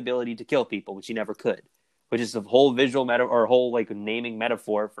 gave him the ability to kill people, which he never could. Which is a whole visual or whole like naming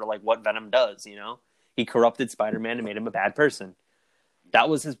metaphor for like what Venom does, you know? He corrupted Spider-Man and made him a bad person. That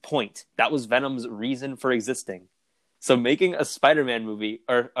was his point. That was Venom's reason for existing. So making a Spider-Man movie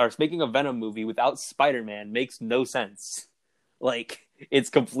or making a Venom movie without Spider-Man makes no sense. Like, it's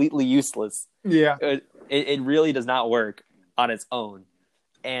completely useless. Yeah. It really does not work on its own.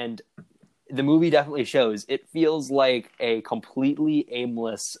 And the movie definitely shows. It feels like a completely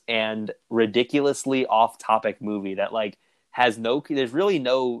aimless and ridiculously off-topic movie that like there's really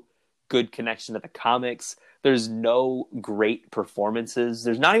no good connection to the comics. There's no great performances.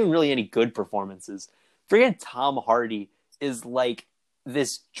 There's not even really any good performances. Freaking Tom Hardy is like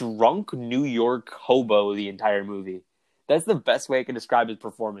this drunk New York hobo the entire movie. That's the best way I can describe his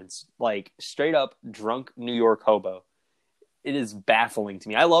performance. Like straight up drunk New York hobo. It is baffling to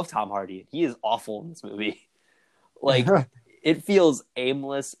me. I love Tom Hardy. He is awful in this movie. Like, it feels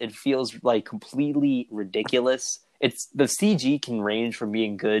aimless. It feels like completely ridiculous. The CG can range from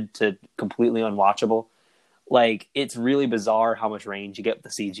being good to completely unwatchable. Like, it's really bizarre how much range you get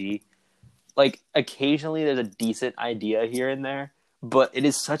with the CG. Like, occasionally there's a decent idea here and there, but it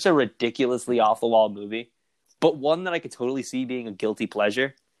is such a ridiculously off-the-wall movie. But one that I could totally see being a guilty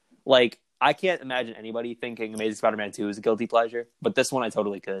pleasure. Like, I can't imagine anybody thinking Amazing Spider-Man 2 is a guilty pleasure, but this one I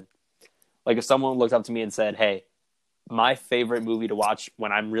totally could. Like, if someone looked up to me and said, hey, my favorite movie to watch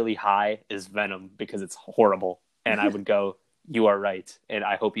when I'm really high is Venom because it's horrible, and I would go, you are right, and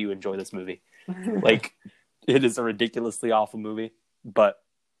I hope you enjoy this movie. Like, it is a ridiculously awful movie, but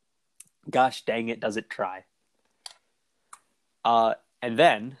gosh dang it, does it try. And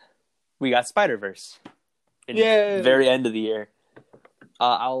then we got Spider-Verse in the very end of the year.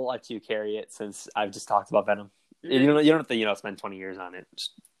 I'll let you carry it since I've just talked about Venom. You don't have to spend 20 years on it.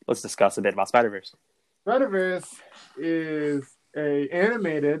 Let's discuss a bit about Spider-Verse. Spider-Verse is a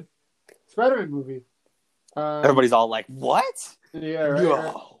animated Spider-Man movie. Everybody's all like, what? Yeah, right.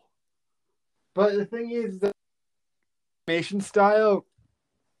 No. But the thing is, the animation style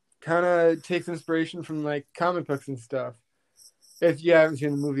kind of takes inspiration from like comic books and stuff. If you haven't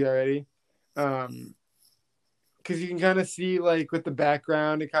seen the movie already. Because you can kind of see like with the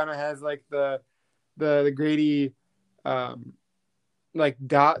background, it kind of has like the Grady like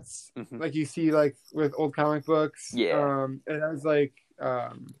dots, like you see like with old comic books. Yeah. It has like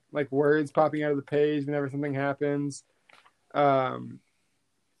words popping out of the page whenever something happens. And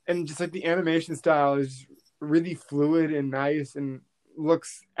just like the animation style is really fluid and nice and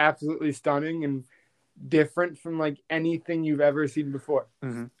looks absolutely stunning and different from like anything you've ever seen before.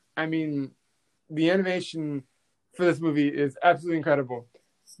 Mm-hmm. I mean, the animation for this movie is absolutely incredible.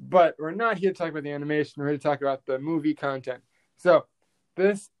 But we're not here to talk about the animation. We're here to talk about the movie content. So,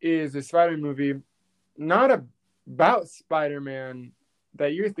 this is a Spider-Man movie, not about Spider-Man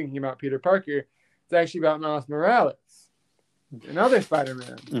that you're thinking about, Peter Parker. It's actually about Miles Morales, another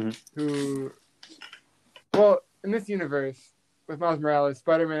Spider-Man who, well, in this universe, with Miles Morales,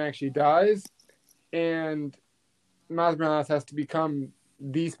 Spider-Man actually dies, and Miles Morales has to become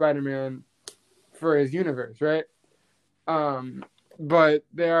the Spider-Man for his universe, right? But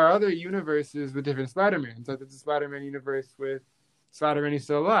there are other universes with different Spider-Mans. Like there's a Spider-Man universe with Spider-Man who's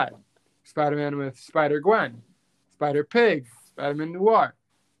still alive, Spider-Man with Spider-Gwen, Spider-Pig, Spider-Man Noir.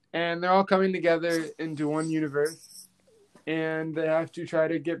 And they're all coming together into one universe, and they have to try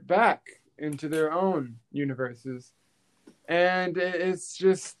to get back into their own universes. And it's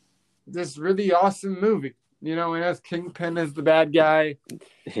just this really awesome movie. You know, it has Kingpin as the bad guy.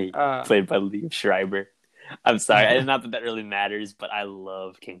 Played by Liev Schreiber. I'm sorry, not that really matters, but I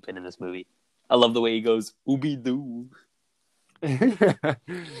love Kingpin in this movie. I love the way he goes, ooby-doo.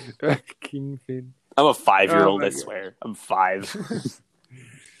 Kingpin. I'm a 5-year-old, I swear. I'm 5.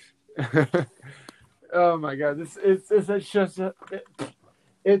 Oh my god,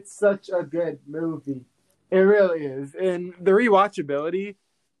 it's such a good movie. It really is, and the rewatchability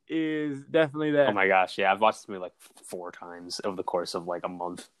is definitely there. Oh my gosh, yeah, I've watched this movie like 4 times over the course of like a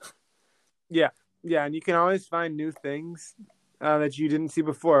month. Yeah, and you can always find new things that you didn't see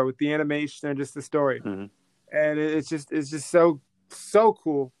before with the animation and just the story. Mm-hmm. And it's just so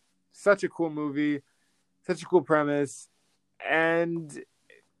cool, such a cool movie, such a cool premise, and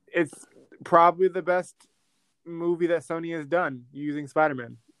it's probably the best movie that Sony has done using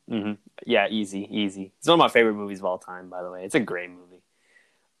Spider-Man. Mm-hmm. Yeah, easy. It's one of my favorite movies of all time, by the way. It's a great movie.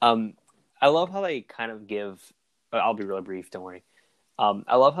 I love how they kind of give. I'll be really brief. Don't worry.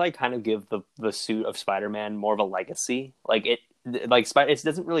 I love how they kind of give the suit of Spider-Man more of a legacy. It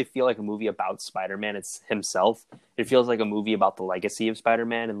doesn't really feel like a movie about Spider-Man. It's himself. It feels like a movie about the legacy of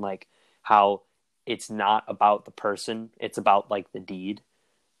Spider-Man and like how it's not about the person. It's about like the deed.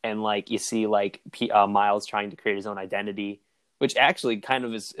 And like you see like Miles trying to create his own identity, which actually kind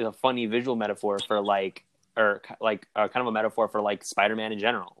of is a funny visual metaphor for kind of a metaphor for like Spider-Man in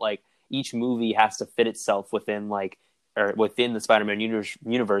general. Like each movie has to fit itself within the Spider-Man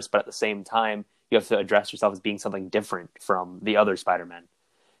universe, but at the same time you have to address yourself as being something different from the other Spider-Man.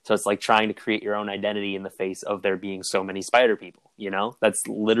 So it's like trying to create your own identity in the face of there being so many Spider people. You know, that's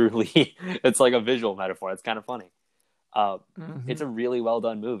literally it's like a visual metaphor. It's kind of funny. It's a really well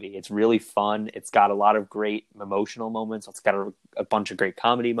done movie. It's really fun. It's got a lot of great emotional moments. It's got a bunch of great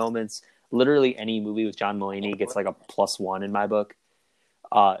comedy moments. Literally any movie with John Mulaney gets like a +1 in my book.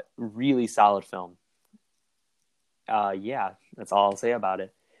 Really solid film. Yeah, that's all I'll say about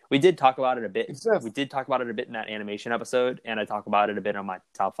it. We did talk about it a bit. We did talk about it a bit in that animation episode, and I talk about it a bit on my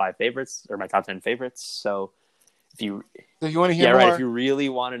top 5 favorites or my top 10 favorites. So if you want to hear more, if you really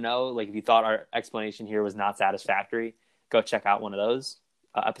want to know, like if you thought our explanation here was not satisfactory, go check out one of those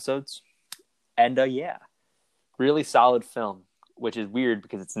episodes. And yeah, really solid film, which is weird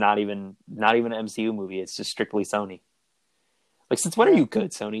because it's not even an MCU movie. It's just strictly Sony. Like, since when are you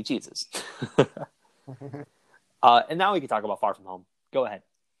good, Sony? Jesus. And now we can talk about Far From Home. Go ahead.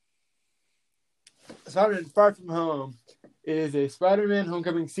 Spider-Man Far From Home is a Spider-Man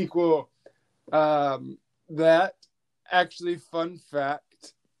Homecoming sequel. That actually, fun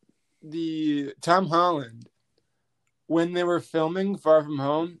fact, the Tom Holland, when they were filming Far From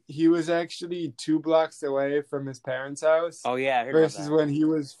Home, he was actually 2 blocks away from his parents' house. Oh yeah, I heard versus about that. When he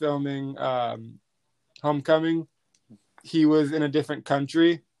was filming Homecoming, he was in a different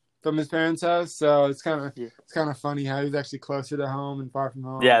country from his parents' house. So it's kind of funny how he's actually closer to home and Far From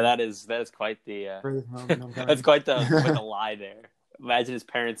Home. Yeah, that is quite the that's quite the lie there. Imagine his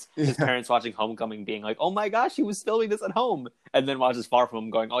parents watching Homecoming being like, "Oh my gosh, he was filming this at home," and then watches Far From Home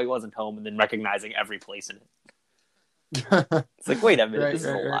going, "Oh, he wasn't home," and then recognizing every place in it. It's like, wait a minute, this is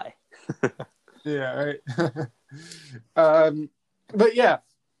a lie. Yeah, right. But yeah,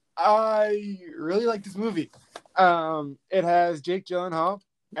 I really like this movie. It has Jake Gyllenhaal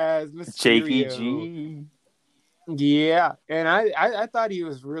as Mysterio. Jakey G. Yeah, and I thought he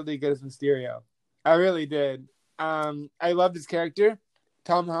was really good as Mysterio. I really did. I loved his character.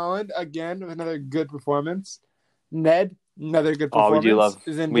 Tom Holland again with another good performance. Ned, another good Oh, performance.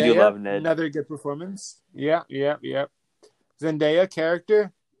 we do Zendaya, love Ned. another good performance. Yeah, yeah, yeah. Zendaya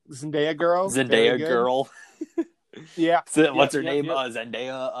character, Zendaya girl, very Zendaya good. girl. Yeah, So, what's yep, her yep, name? yep.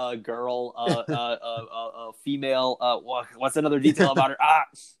 Zendaya, girl, female. What's another detail about her? Ah,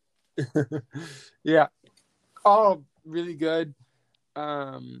 Yeah, all really good.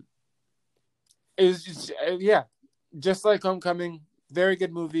 Um, it was just yeah, just like Homecoming, very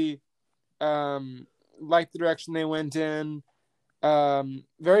good movie. Like the direction they went in.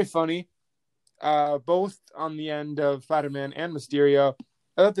 Very funny. Both on the end of Spider-Man and Mysterio.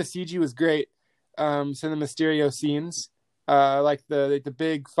 I thought the CG was great. Some of the Mysterio scenes, like the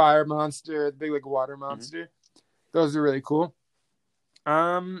big fire monster, the big like water mm-hmm. monster. Those are really cool.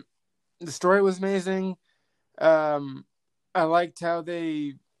 The story was amazing. I liked how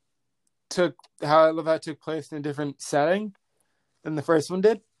they I love how it took place in a different setting than the first one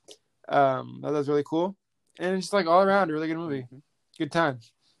did. That was really cool, and just like all around a really good movie. Mm-hmm. Good time.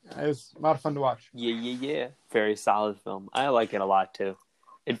 It was a lot of fun to watch. Yeah. Very solid film. I like it a lot too.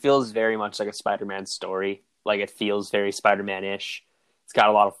 It feels very much like a Spider-Man story. Like it feels very Spider-Man-ish. It's got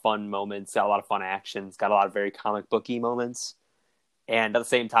a lot of fun moments, got a lot of fun action, it's got a lot of very comic booky moments. And at the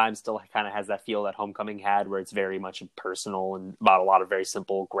same time, still kind of has that feel that Homecoming had, where it's very much personal and about a lot of very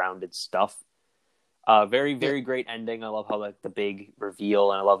simple, grounded stuff. Very great ending. I love how like the big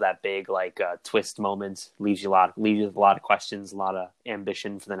reveal, and I love that big like twist moment leaves you with a lot of questions, a lot of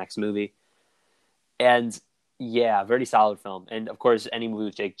ambition for the next movie. And yeah, very solid film. And of course, any movie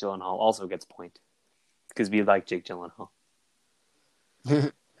with Jake Gyllenhaal also gets a point because we like Jake Gyllenhaal.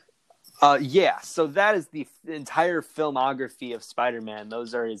 Yeah, so that is the entire filmography of Spider-Man.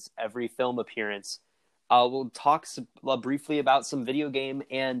 Those are his every film appearance. We'll talk briefly about some video game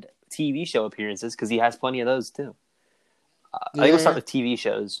and TV show appearances because he has plenty of those too. I think we'll start with TV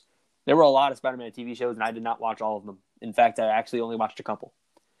shows. There were a lot of Spider-Man TV shows, and I did not watch all of them. In fact, I actually only watched a couple.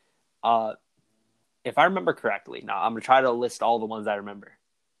 If I remember correctly, now I'm going to try to list all the ones I remember.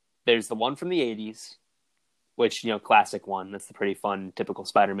 There's the one from the 80s, which, classic one. That's the pretty fun, typical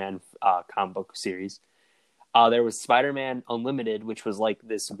Spider-Man comic book series. There was Spider-Man Unlimited, which was like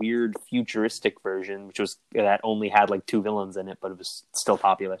this weird futuristic version, that only had like 2 villains in it, but it was still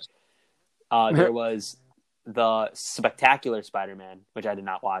popular. There was the Spectacular Spider-Man, which I did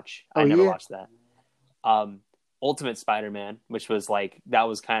not watch. I never watched that. Ultimate Spider-Man, which was like I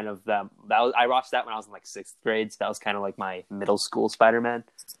watched that when I was in like 6th grade. So that was kind of like my middle school Spider-Man.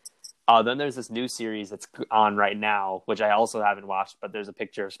 Then there's this new series that's on right now, which I also haven't watched, but there's a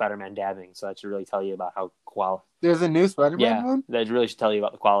picture of Spider-Man dabbing, so that should really tell you about how There's a new Spider-Man one? That really should tell you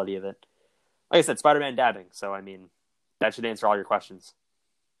about the quality of it. Like I said, Spider-Man dabbing, so I mean, that should answer all your questions.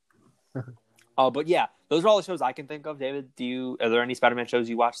 But yeah, those are all the shows I can think of. David, are there any Spider-Man shows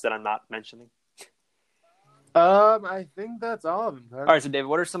you watched that I'm not mentioning? I think that's all of them. All right, so David,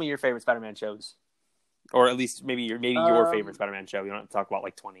 what are some of your favorite Spider-Man shows? Or at least maybe your favorite Spider-Man show. You don't have to talk about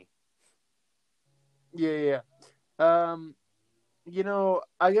like 20. Yeah. I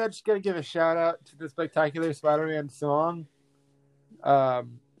just gotta give a shout out to the Spectacular Spider-Man song.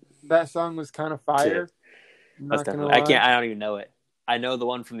 That song was kind of fire. That's definitely. I don't even know it. I know the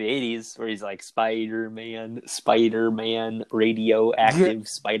one from the 80s where he's like Spider-Man, radioactive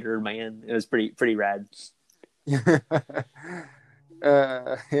Spider-Man. It was pretty rad. Yeah.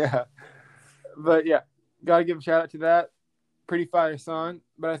 But yeah, gotta give a shout out to that. Pretty fire song.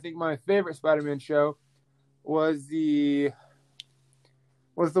 But I think my favorite Spider-Man show was the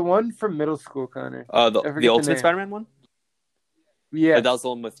one from middle school, Connor. The Ultimate Spider-Man one? Yeah. That was the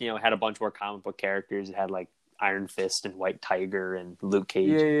one with, had a bunch more comic book characters. It had like Iron Fist and White Tiger and Luke Cage.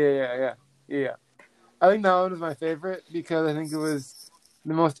 Yeah. I think that one was my favorite because I think it was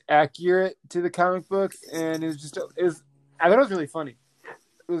the most accurate to the comic books, and I thought it was really funny.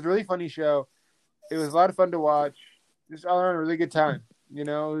 It was a really funny show. It was a lot of fun to watch. Just all around a really good time.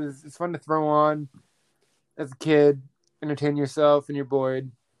 It's fun to throw on as a kid, entertain yourself and you're bored.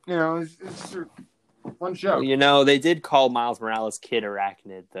 It's just a fun show. Well, they did call Miles Morales Kid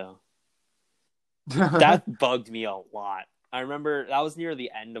Arachnid, though. That bugged me a lot. I remember that was near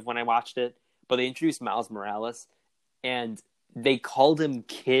the end of when I watched it, but they introduced Miles Morales, and they called him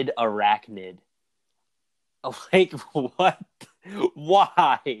Kid Arachnid. Like, what?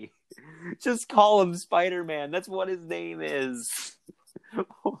 Why? Just call him Spider-Man. That's what his name is.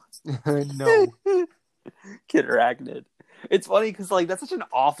 No. Kid Arachnid. It's funny because, like, that's such an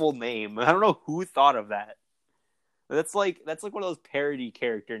awful name. I don't know who thought of that. That's like one of those parody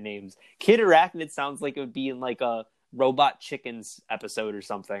character names. Kid Arachnid sounds like it would be in like a Robot Chickens episode or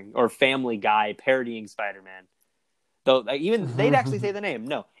something, or Family Guy parodying Spider-Man. Though like, even they'd actually say the name.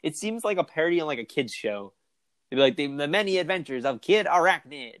 No, it seems like a parody on like a kids show. It'd be like the many adventures of Kid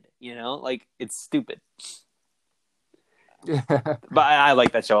Arachnid. You know, like it's stupid. But I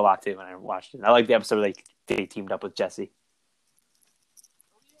like that show a lot too when I watched it. I like the episode where they teamed up with Jesse.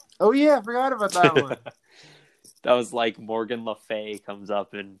 Oh yeah, I forgot about that one. That was like Morgan Le Fay comes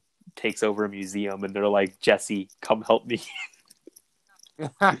up and takes over a museum, and they're like, Jesse, come help me.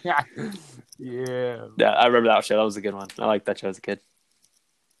 Yeah, I remember that show. That was a good one. I liked that show as a kid.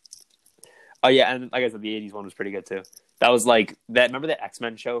 Oh yeah, and like I said, the '80s one was pretty good too. That was like that. Remember the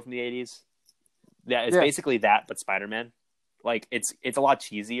X-Men show from the '80s? Yeah, it's basically that, but Spider-Man. Like it's a lot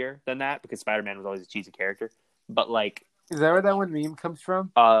cheesier than that because Spider-Man was always a cheesy character. But like, is that where that one meme comes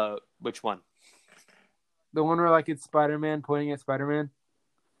from? Which one? The one where like it's Spider-Man pointing at Spider-Man.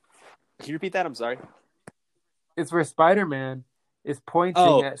 Can you repeat that? I'm sorry. It's where Spider-Man is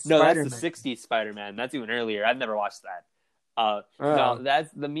pointing at Spider-Man. No, that's the '60s Spider-Man. That's even earlier. I've never watched that. No,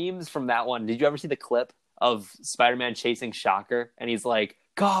 that's the memes from that one. Did you ever see the clip of Spider-Man chasing Shocker? And he's like,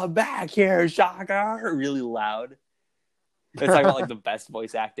 "Come back here, Shocker!" Really loud. It's talking about like the best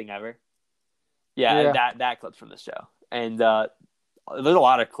voice acting ever. Yeah. That clip's from this show. And there's a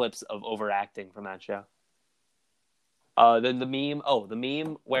lot of clips of overacting from that show. Then the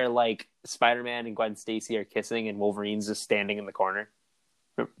meme where like Spider-Man and Gwen Stacy are kissing and Wolverine's just standing in the corner.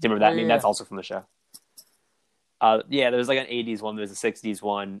 Do you remember that meme? Yeah. That's also from the show. There's like an '80s one, there's a '60s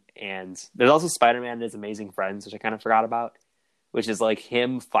one, and there's also Spider-Man and His Amazing Friends, which I kind of forgot about, which is like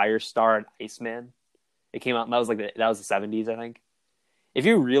him, Firestar, and Iceman. It came out, and that was the '70s, I think. If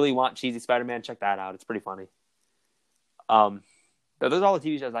you really want cheesy Spider-Man, check that out. It's pretty funny. Those are all the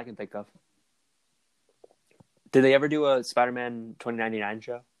TV shows I can think of. Did they ever do a Spider-Man 2099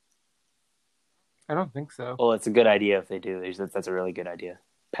 show? I don't think so. Well, it's a good idea if they do. That's a really good idea.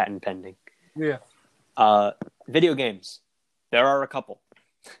 Patent pending. Yeah. Video games. There are a couple.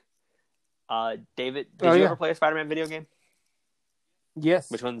 David, did you ever play a Spider-Man video game? Yes.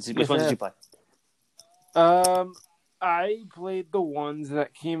 Which ones did you play? I played the ones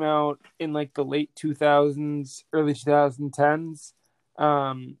that came out in like the late 2000s, early 2010s.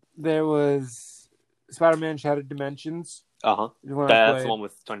 There was Spider-Man Shattered Dimensions. That's the one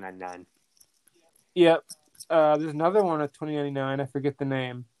with 2099. Yep. There's another one at 2099. I forget the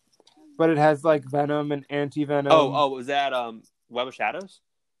name, but it has like Venom and Anti-Venom. Was that Web of Shadows?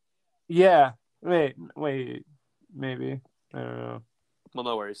 Yeah. Wait, maybe. I don't know. Well,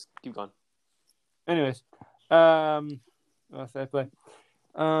 no worries. Keep going. Anyways, what else did I play?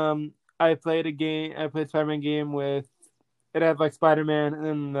 I played a Spider-Man game with it had like Spider-Man and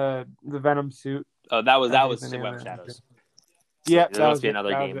then the Venom suit. Oh, that was Web of Shadows. Yeah, there must be another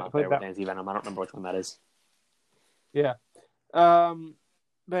game out there with Anti-Venom. I don't remember which one that is. Yeah. But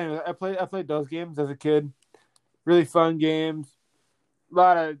anyway, I played those games as a kid. Really fun games. A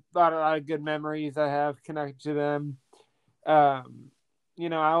lot of good memories I have connected to them. I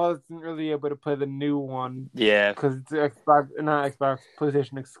wasn't really able to play the new one. Yeah. Because it's Xbox,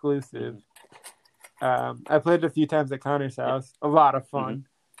 PlayStation exclusive. I played it a few times at Connor's house. A lot of fun.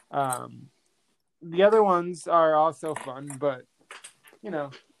 The other ones are also fun, but,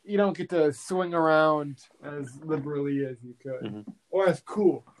 you don't get to swing around as liberally as you could. Or as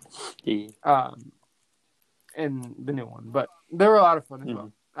cool. Yeah. In the new one. But they were a lot of fun as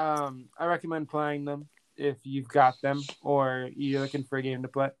well. I recommend playing them if you've got them or you're looking for a game to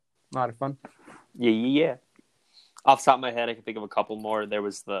play. A lot of fun. Yeah. Off the top of my head, I can think of a couple more. There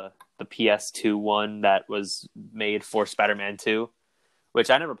was the PS2 one that was made for Spider-Man 2, which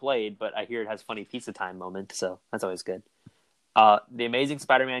I never played, but I hear it has funny pizza time moment, so that's always good. The Amazing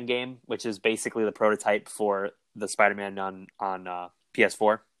Spider-Man game, which is basically the prototype for the Spider-Man on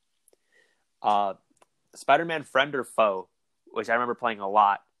PS4. Spider-Man Friend or Foe, which I remember playing a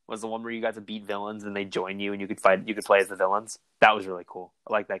lot, was the one where you got to beat villains and they join you and you could play as the villains. That was really cool.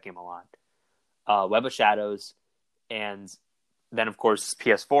 I like that game a lot. Web of Shadows, and then of course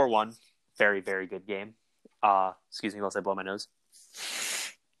PS4 one, very, very good game. Excuse me whilst I blow my nose.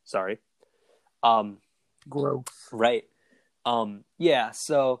 Sorry. Gross. Right.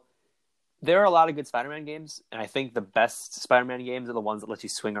 So there are a lot of good Spider-Man games, and I think the best Spider-Man games are the ones that let you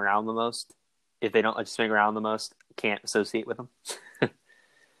swing around the most. If they don't let you swing around the most, can't associate with them.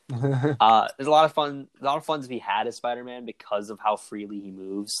 There's a lot of fun to be had as Spider-Man because of how freely he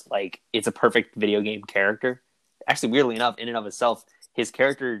moves. Like, it's a perfect video game character. Actually, weirdly enough, in and of itself, his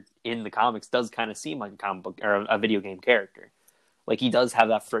character in the comics does kind of seem like a comic book or a video game character. Like, he does have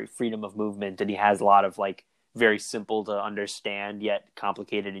that freedom of movement, and he has a lot of like very simple to understand yet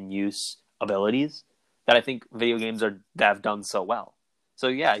complicated in use abilities that I think video games have done so well. So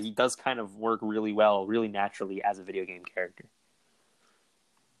yeah, he does kind of work really well, really naturally as a video game character.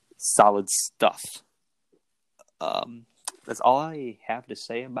 Solid stuff. That's all I have to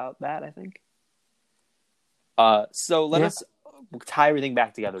say about that, I think. So let us tie everything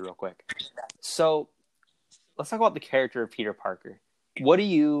back together real quick. So let's talk about the character of Peter Parker. What do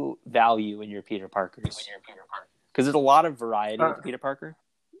you value in your Peter Parkers? Because there's a lot of variety with Peter Parker.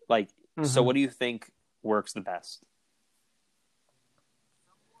 So what do you think works the best?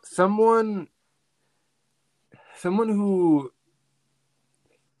 Someone who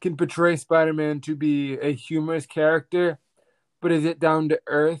can portray Spider-Man to be a humorous character, but is it down to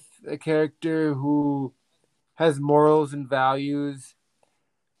earth? A character who has morals and values,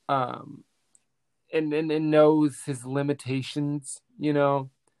 and knows his limitations.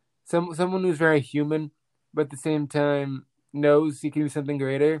 Someone who's very human, but at the same time knows he can do something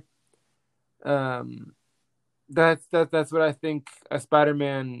greater. That's what I think a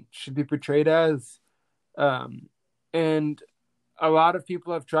Spider-Man should be portrayed as. And a lot of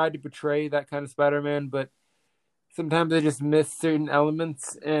people have tried to portray that kind of Spider-Man, but sometimes they just miss certain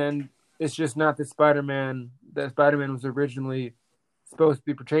elements, and it's just not the Spider-Man that Spider-Man was originally supposed to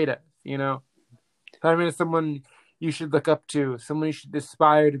be portrayed as. Spider-Man is someone you should look up to, someone you should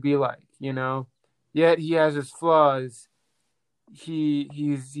aspire to be like. Yet he has his flaws.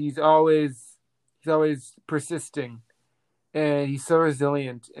 He's always persisting, and he's so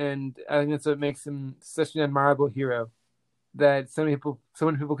resilient, and I think that's what makes him such an admirable hero that so many people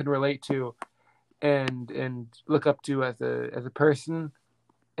can relate to and look up to as a person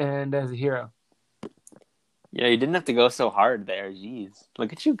and as a hero. Yeah, you didn't have to go so hard there. Jeez,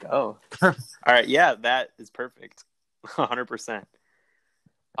 look at you go. All right, yeah, that is perfect. 100%.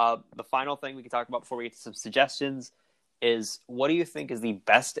 The final thing we can talk about before we get to some suggestions is, what do you think is the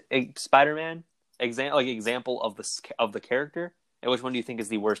best Spider-Man example of the character, and which one do you think is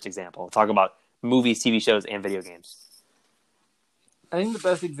the worst example? Talk about movies, TV shows, and video games. I think the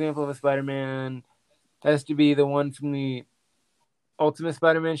best example of a Spider-Man has to be the one from the Ultimate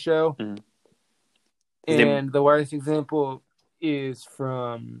Spider-Man show. Mm-hmm. And the worst example is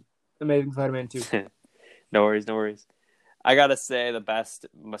from Amazing Spider-Man 2. No worries. I gotta say, the best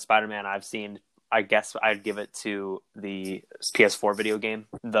Spider-Man I've seen, I guess I'd give it to the PS4 video game,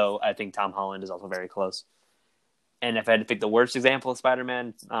 though I think Tom Holland is also very close. And if I had to pick the worst example of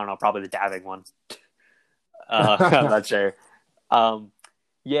Spider-Man, I don't know, probably the dabbing one. I'm not sure.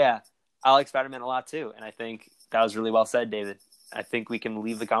 Yeah, I like Spider-Man a lot too, and I think that was really well said, David. I think we can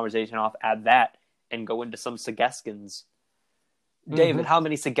leave the conversation off at that and go into some suggestions. Mm-hmm. David, how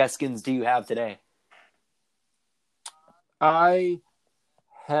many suggestions do you have today? I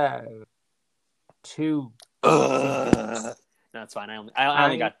have 2. No, it's fine. I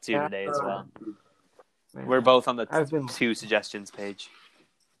only got 2 today as well. We're both on the 2 suggestions page.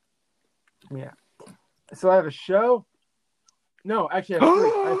 Yeah. So I have a show. No, actually,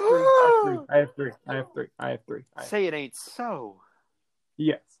 I have 3. Say it ain't so.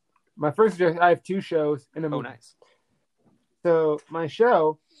 Yes. My first suggestion, I have 2 shows in a movie. Oh, nice. So my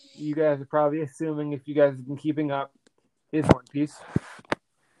show, you guys are probably assuming, if you guys have been keeping up, is One Piece.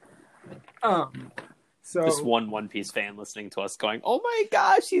 So this One Piece fan listening to us going, "Oh my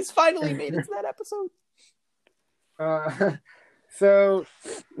gosh, he's finally made it to that episode." So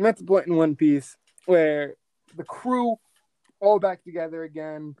that's the point in One Piece where the crew all back together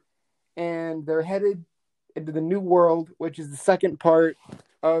again, and they're headed into the New World, which is the second part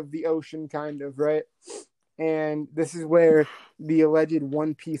of the ocean, kind of, right? And this is where the alleged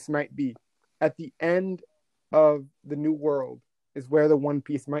One Piece might be. At the end of the New World is where the One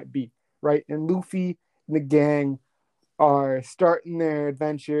Piece might be, right? And Luffy and the gang are starting their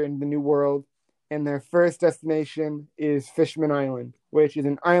adventure in the New World, and their first destination is Fishman Island, which is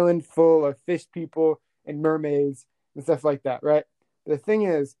an island full of fish people and mermaids and stuff like that, right? The thing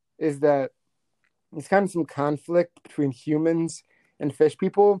is that there's kind of some conflict between humans and fish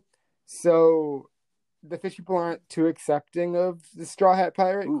people, so the fish people aren't too accepting of the Straw Hat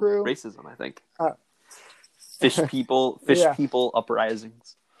Pirate crew. Racism, I think. Fish people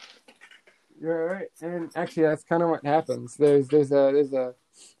uprisings. You're right, and actually, that's kind of what happens. There's a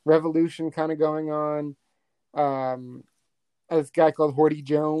revolution kind of going on. This guy called Horty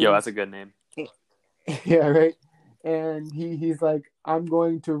Jones. Yo, that's a good name. Yeah, right. And he's like, I'm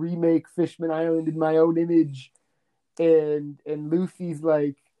going to remake Fishman Island in my own image, and Luffy's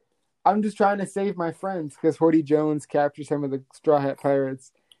like, I'm just trying to save my friends, because Horty Jones captured some of the Straw Hat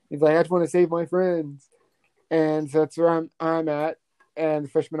Pirates. He's like, I just want to save my friends. And so that's where I'm at,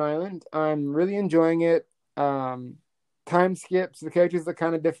 and Fishman Island. I'm really enjoying it. Um, time skips. The characters are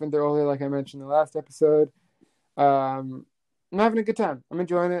kind of different. They're older, like I mentioned in the last episode. I'm having a good time. I'm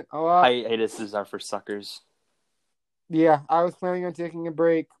enjoying it a lot. Hey, this is our first suckers. Yeah, I was planning on taking a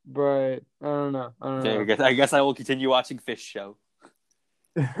break, but I don't know. I don't Okay, know. I guess I will continue watching Fish Show.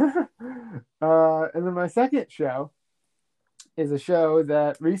 And then my second show is a show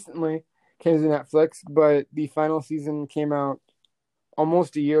that recently came to Netflix, but the final season came out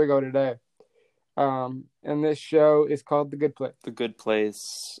almost a year ago today. And this show is called The Good Place. The Good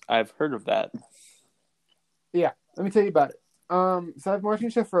Place. I've heard of that. Yeah, let me tell you about it. So I've been watching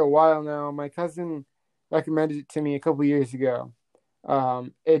the show for a while now. My cousin recommended it to me a couple years ago.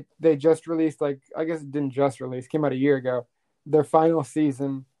 They just released, like, I guess it didn't just release, came out a year ago, their final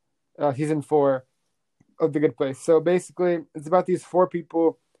season, season 4 of The Good Place. So basically, it's about these 4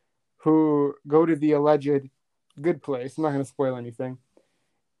 people who go to the alleged good place. I'm not going to spoil anything.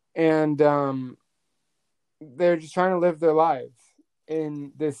 And they're just trying to live their lives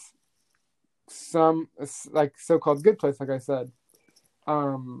in this like so-called good place, like I said.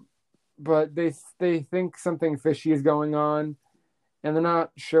 But they think something fishy is going on, and they're not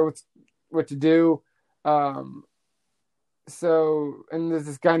sure what to do. So, and there's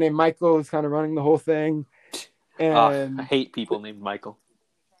this guy named Michael who's kind of running the whole thing, and I hate people named Michael.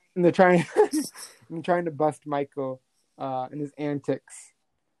 and they're trying they're trying to bust Michael and his antics.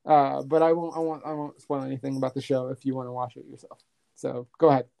 But I won't spoil anything about the show if you want to watch it yourself. So go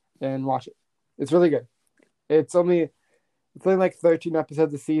ahead and watch it. It's really good. It's only like 13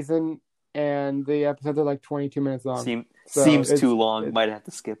 episodes a season, and the episodes are like 22 minutes long. Seems too long. Might have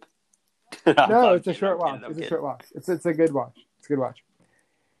to skip. No, it's a short watch. It's a short watch. It's a good watch. It's a good watch.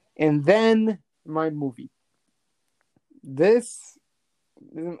 And then my movie.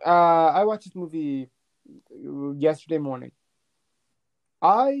 I watched this movie yesterday morning.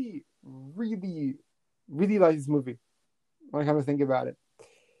 I really, really like this movie. When I come to think about it,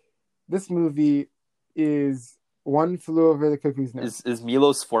 this movie is One Flew Over the Cuckoo's Nest. Is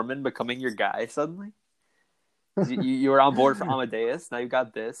Milos Forman becoming your guy suddenly? You were on board for Amadeus. Now you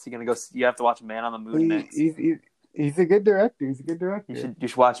got this. You're gonna go. You have to watch Man on the Moon next. He's a good director. He's a good director. You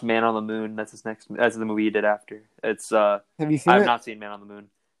should watch Man on the Moon. That's his next. That's the movie he did after. It's. Have you seen it? I've not seen Man on the Moon.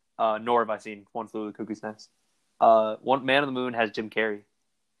 Nor have I seen One Flew Over the Cuckoo's Nest. One Man on the Moon has Jim Carrey.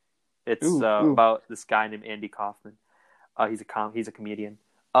 It's about this guy named Andy Kaufman. He's a comedian.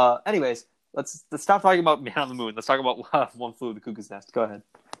 Anyways, let's stop talking about Man on the Moon. Let's talk about One Flew Over the Cuckoo's Nest. Go ahead.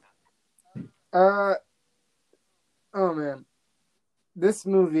 Oh man, this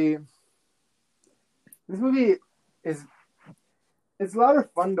movie is it's a lot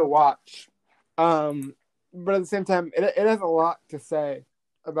of fun to watch. But at the same time, it has a lot to say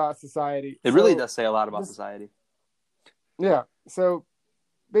about society. It really does say a lot about society. Yeah. So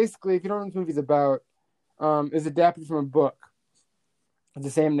basically, if you don't know what this movie's about, it's adapted from a book with the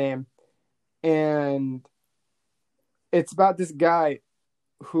same name, and it's about this guy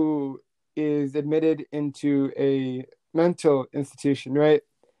who is admitted into a mental institution, right?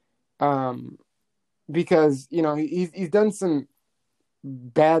 Because he's done some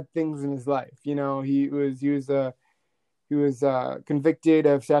bad things in his life. He was convicted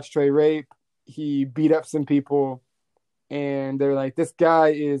of statutory rape. He beat up some people, and they're like, this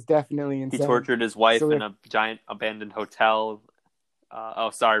guy is definitely insane. He tortured his wife in a giant abandoned hotel.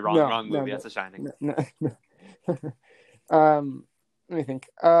 Wrong movie. That's The Shining. Let me think.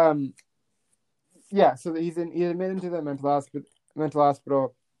 Yeah, so he's admitted into the mental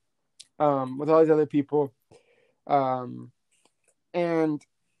hospital with all these other people. And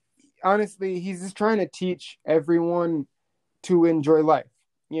honestly, he's just trying to teach everyone to enjoy life.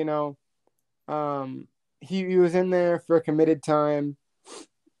 He was in there for a committed time,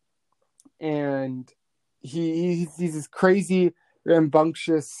 and he's this crazy,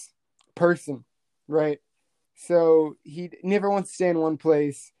 rambunctious person, right? So he never wants to stay in one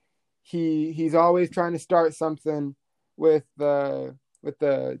place. He's always trying to start something with the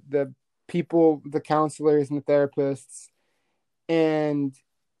people, the counselors and the therapists, and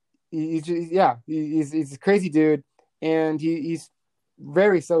he's a crazy dude, and he's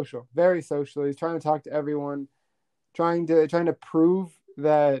very social. He's trying to talk to everyone, trying to prove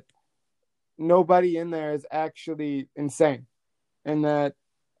that nobody in there is actually insane, and that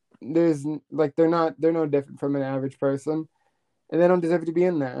they're no different from an average person, and they don't deserve to be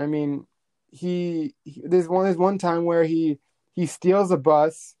in there. I mean, there's one time where he steals a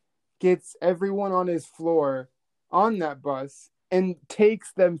bus, gets everyone on his floor on that bus, and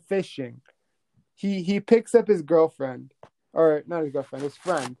takes them fishing. He picks up his girlfriend, or not his girlfriend, his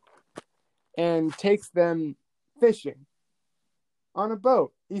friend, and takes them fishing on a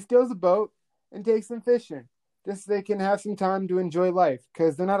boat. He steals a boat and takes them fishing, just so they can have some time to enjoy life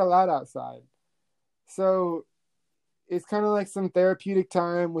because they're not allowed outside. So it's kind of like some therapeutic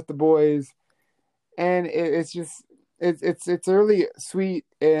time with the boys, and it's just it's a really sweet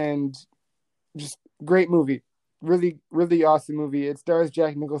and just great movie. Really, really awesome movie. It stars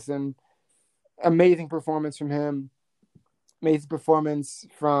Jack Nicholson. Amazing performance from him. Amazing performance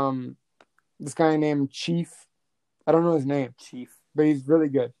from this guy named Chief. I don't know his name, Chief. but he's really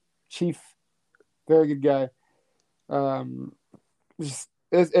good. Chief, very good guy. Um, just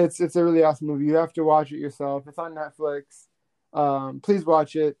it's a really awesome movie. You have to watch it yourself. It's on Netflix. Please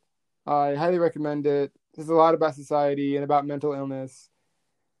watch it. I highly recommend it. There's a lot about society and about mental illness,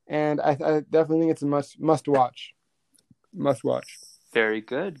 and I definitely think it's a must watch. Must watch. Very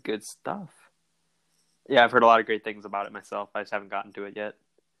good. Good stuff. Yeah, I've heard a lot of great things about it myself. I just haven't gotten to it yet.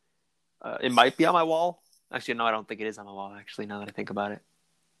 It might be on my wall. Actually, no, I don't think it is on my wall, actually, now that I think about it.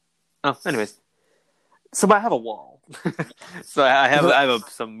 Oh, anyways. So I have a wall. So I have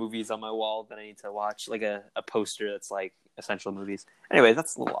some movies on my wall that I need to watch, like a poster that's like essential movies. Anyways,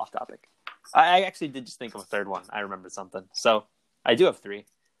 that's a little off topic. I actually did just think of a third one. I remembered something. So I do have 3.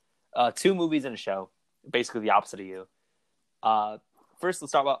 2 movies and a show. Basically the opposite of you. First,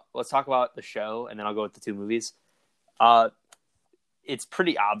 let's talk about the show, and then I'll go with the 2 movies. It's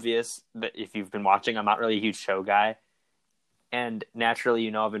pretty obvious that if you've been watching, I'm not really a huge show guy. And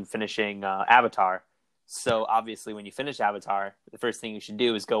naturally, I've been finishing Avatar. So obviously, when you finish Avatar, the first thing you should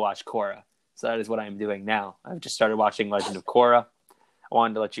do is go watch Korra. So that is what I'm doing now. I've just started watching Legend of Korra. I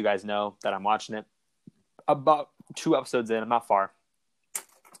wanted to let you guys know that I'm watching it. About 2 episodes in, I'm not far.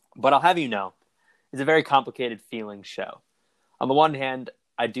 But I'll have you know, it's a very complicated feeling show. On the one hand,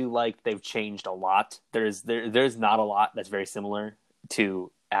 I do like they've changed a lot. There's not a lot that's very similar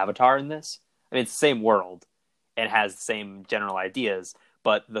to Avatar in this. I mean, it's the same world and has the same general ideas,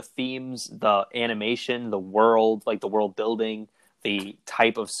 but the themes, the animation, the world, like the world building, the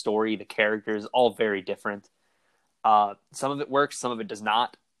type of story, the characters, all very different. Some of it works, some of it does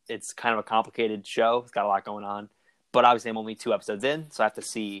not. It's kind of a complicated show. It's got a lot going on. But obviously I'm only 2 episodes in, so I have to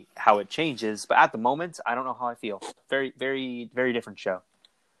see how it changes. But at the moment, I don't know how I feel. Very, very, very different show.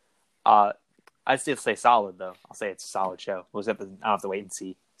 I'd still say solid, though. I'll say it's a solid show. I'll have to wait and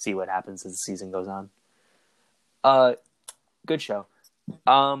see what happens as the season goes on. Good show.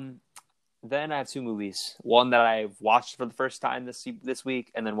 Then I have 2 movies. One that I've watched for the first time this week,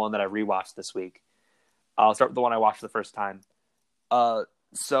 and then one that I rewatched this week. I'll start with the one I watched for the first time.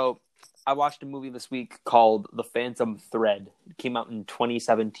 So I watched a movie this week called The Phantom Thread. It came out in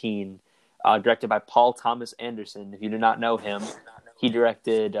 2017, directed by Paul Thomas Anderson. If you do not know him, he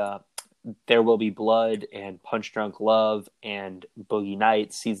directed There Will Be Blood and Punch Drunk Love and Boogie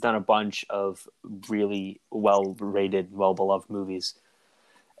Nights. He's done a bunch of really well-rated, well-beloved movies.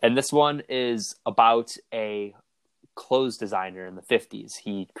 And this one is about a clothes designer in the 50s.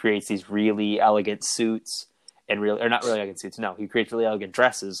 He creates these really elegant suits or not really elegant suits. No, he creates really elegant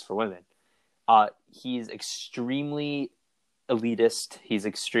dresses for women. He's extremely elitist. He's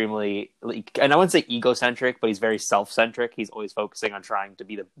extremely, and I wouldn't say egocentric, but he's very self-centric. He's always focusing on trying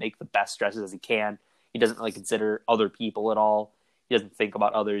to make the best dresses as he can. He doesn't really consider other people at all. He doesn't think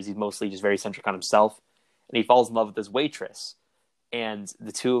about others. He's mostly just very centric on himself. And he falls in love with this waitress. And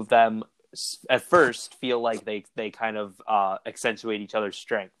the 2 of them at first feel like they kind of accentuate each other's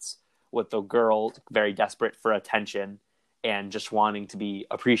strengths, with the girl very desperate for attention and just wanting to be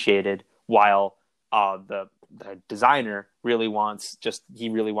appreciated, while the designer really wants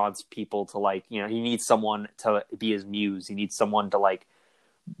people to he needs someone to be his muse. He needs someone to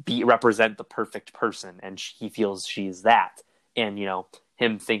represent the perfect person, and he feels she's that. And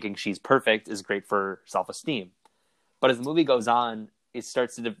him thinking she's perfect is great for self-esteem. But as the movie goes on, you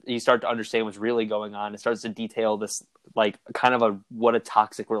start to understand what's really going on. It starts to detail this kind of what a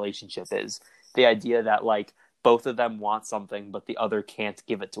toxic relationship is. The idea that both of them want something, but the other can't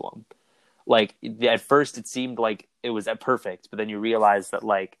give it to them. At first it seemed like it was perfect, but then you realize that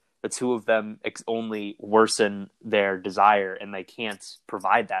the 2 of them only worsen their desire, and they can't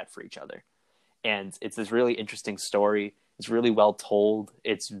provide that for each other. And it's this really interesting story. It's really well told.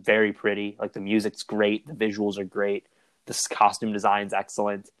 It's very pretty. The music's great. The visuals are great. The costume design's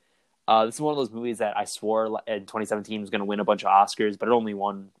excellent. This is one of those movies that I swore in 2017 was going to win a bunch of Oscars, but it only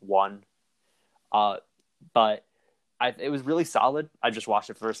won 1. But it was really solid. I just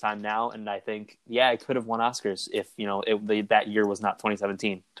watched it for the first time now, and I think, it could have won Oscars if that year was not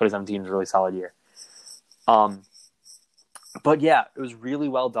 2017. 2017 was a really solid year. But yeah, it was really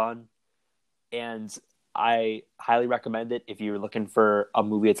well done, and I highly recommend it if you're looking for a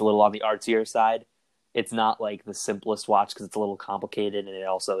movie that's a little on the artsier side. It's not like the simplest watch because it's a little complicated and it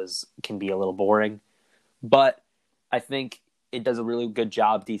also can be a little boring. But I think it does a really good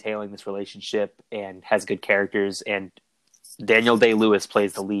job detailing this relationship and has good characters. And Daniel Day-Lewis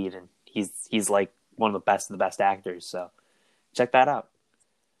plays the lead, and he's like one of the best actors. So check that out.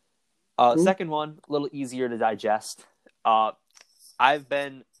 Second one, a little easier to digest. I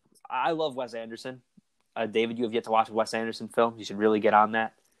love Wes Anderson. David, you have yet to watch a Wes Anderson film. You should really get on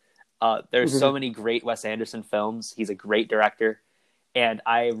that. There's so many great Wes Anderson films. He's a great director. And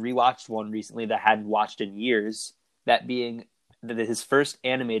I rewatched one recently that I hadn't watched in years, that being his first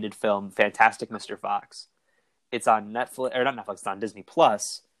animated film, Fantastic Mr. Fox. It's on Netflix, or not Netflix, it's on Disney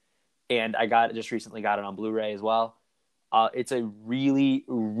Plus, and I just recently got it on Blu-ray as well. It's a really,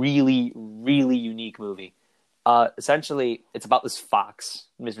 really, really unique movie. Essentially, it's about this fox,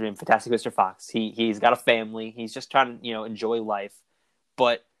 Fantastic Mr. Fox. He's got a family. He's just trying to enjoy life,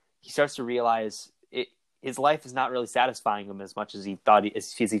 but he starts to realize his life is not really satisfying him as much as he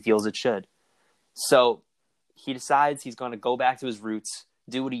feels it should. So he decides he's going to go back to his roots,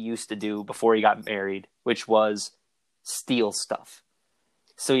 do what he used to do before he got married, which was steal stuff.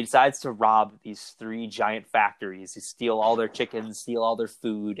 So he decides to rob these 3 giant factories. He steal all their chickens, steal all their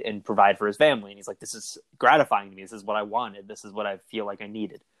food, and provide for his family. And he's like, this is gratifying to me. This is what I wanted. This is what I feel like I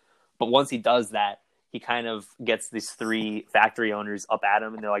needed. But once he does that, he kind of gets these 3 factory owners up at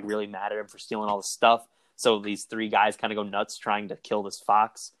him, and they're like really mad at him for stealing all this stuff. So these 3 guys kind of go nuts trying to kill this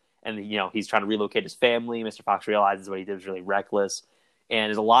fox. And, he's trying to relocate his family. Mr. Fox realizes what he did was really reckless. And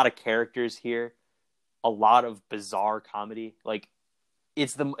there's a lot of characters here, a lot of bizarre comedy. Like,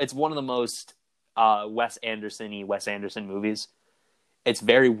 it's one of the most Wes Anderson movies. It's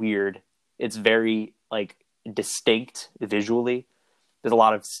very weird. It's very distinct visually. There's a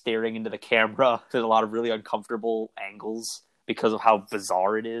lot of staring into the camera. There's a lot of really uncomfortable angles because of how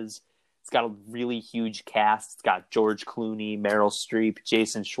bizarre it is. It's got a really huge cast. It's got George Clooney, Meryl Streep,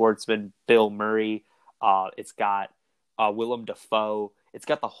 Jason Schwartzman, Bill Murray. It's got Willem Dafoe. It's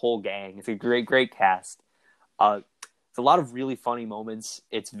got the whole gang. It's a great cast. It's a lot of really funny moments.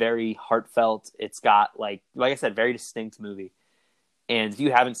 It's very heartfelt. It's got, like I said, very distinct movie. And if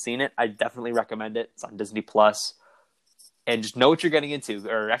you haven't seen it, I definitely recommend it. It's on Disney Plus. And just know what you're getting into,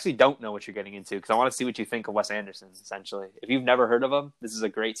 or actually don't know what you're getting into, because I want to see what you think of Wes Anderson, essentially. If you've never heard of him, this is a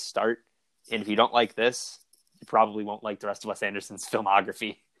great start. And if you don't like this, you probably won't like the rest of Wes Anderson's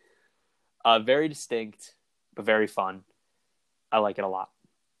filmography. Very distinct, but very fun. I like it a lot.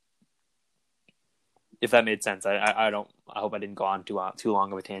 If that made sense. I hope I didn't go on too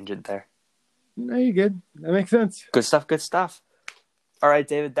long of a tangent there. No, you're good. That makes sense. Good stuff. All right,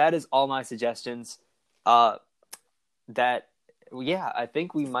 David, that is all my suggestions. I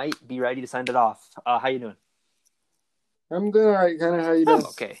think we might be ready to send it off. How you doing? I'm doing all right. Kind of how you doing?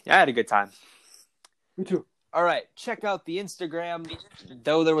 Okay. I had a good time. Me too. All right. Check out the Instagram.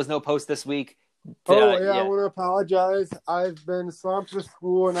 Though there was no post this week. I want to apologize. I've been swamped with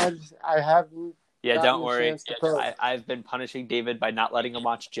school, and I haven't. Yeah, don't worry. I've been punishing David by not letting him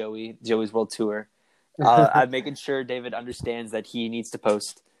watch Joey's World Tour. I'm making sure David understands that he needs to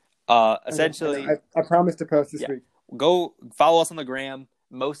post. Essentially, I promise to post this week. Go follow us on the gram.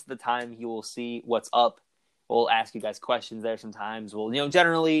 Most of the time, he will see what's up. We'll ask you guys questions there sometimes.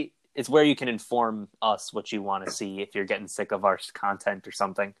 Generally, it's where you can inform us what you want to see if you're getting sick of our content or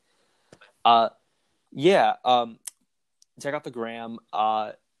something. Check out the gram.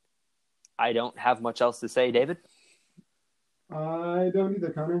 I don't have much else to say, David. I don't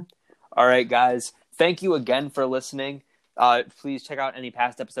either, Connor. All right, guys. Thank you again for listening. Please check out any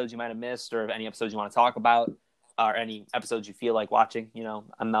past episodes you might have missed, or any episodes you want to talk about, or any episodes you feel like watching.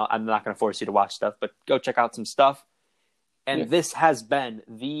 I'm not going to force you to watch stuff, but go check out some stuff. And This has been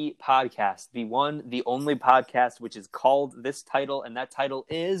the podcast, the one, the only podcast, which is called this title, and that title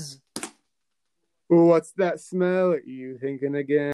is... What's that smell? Are you thinking again?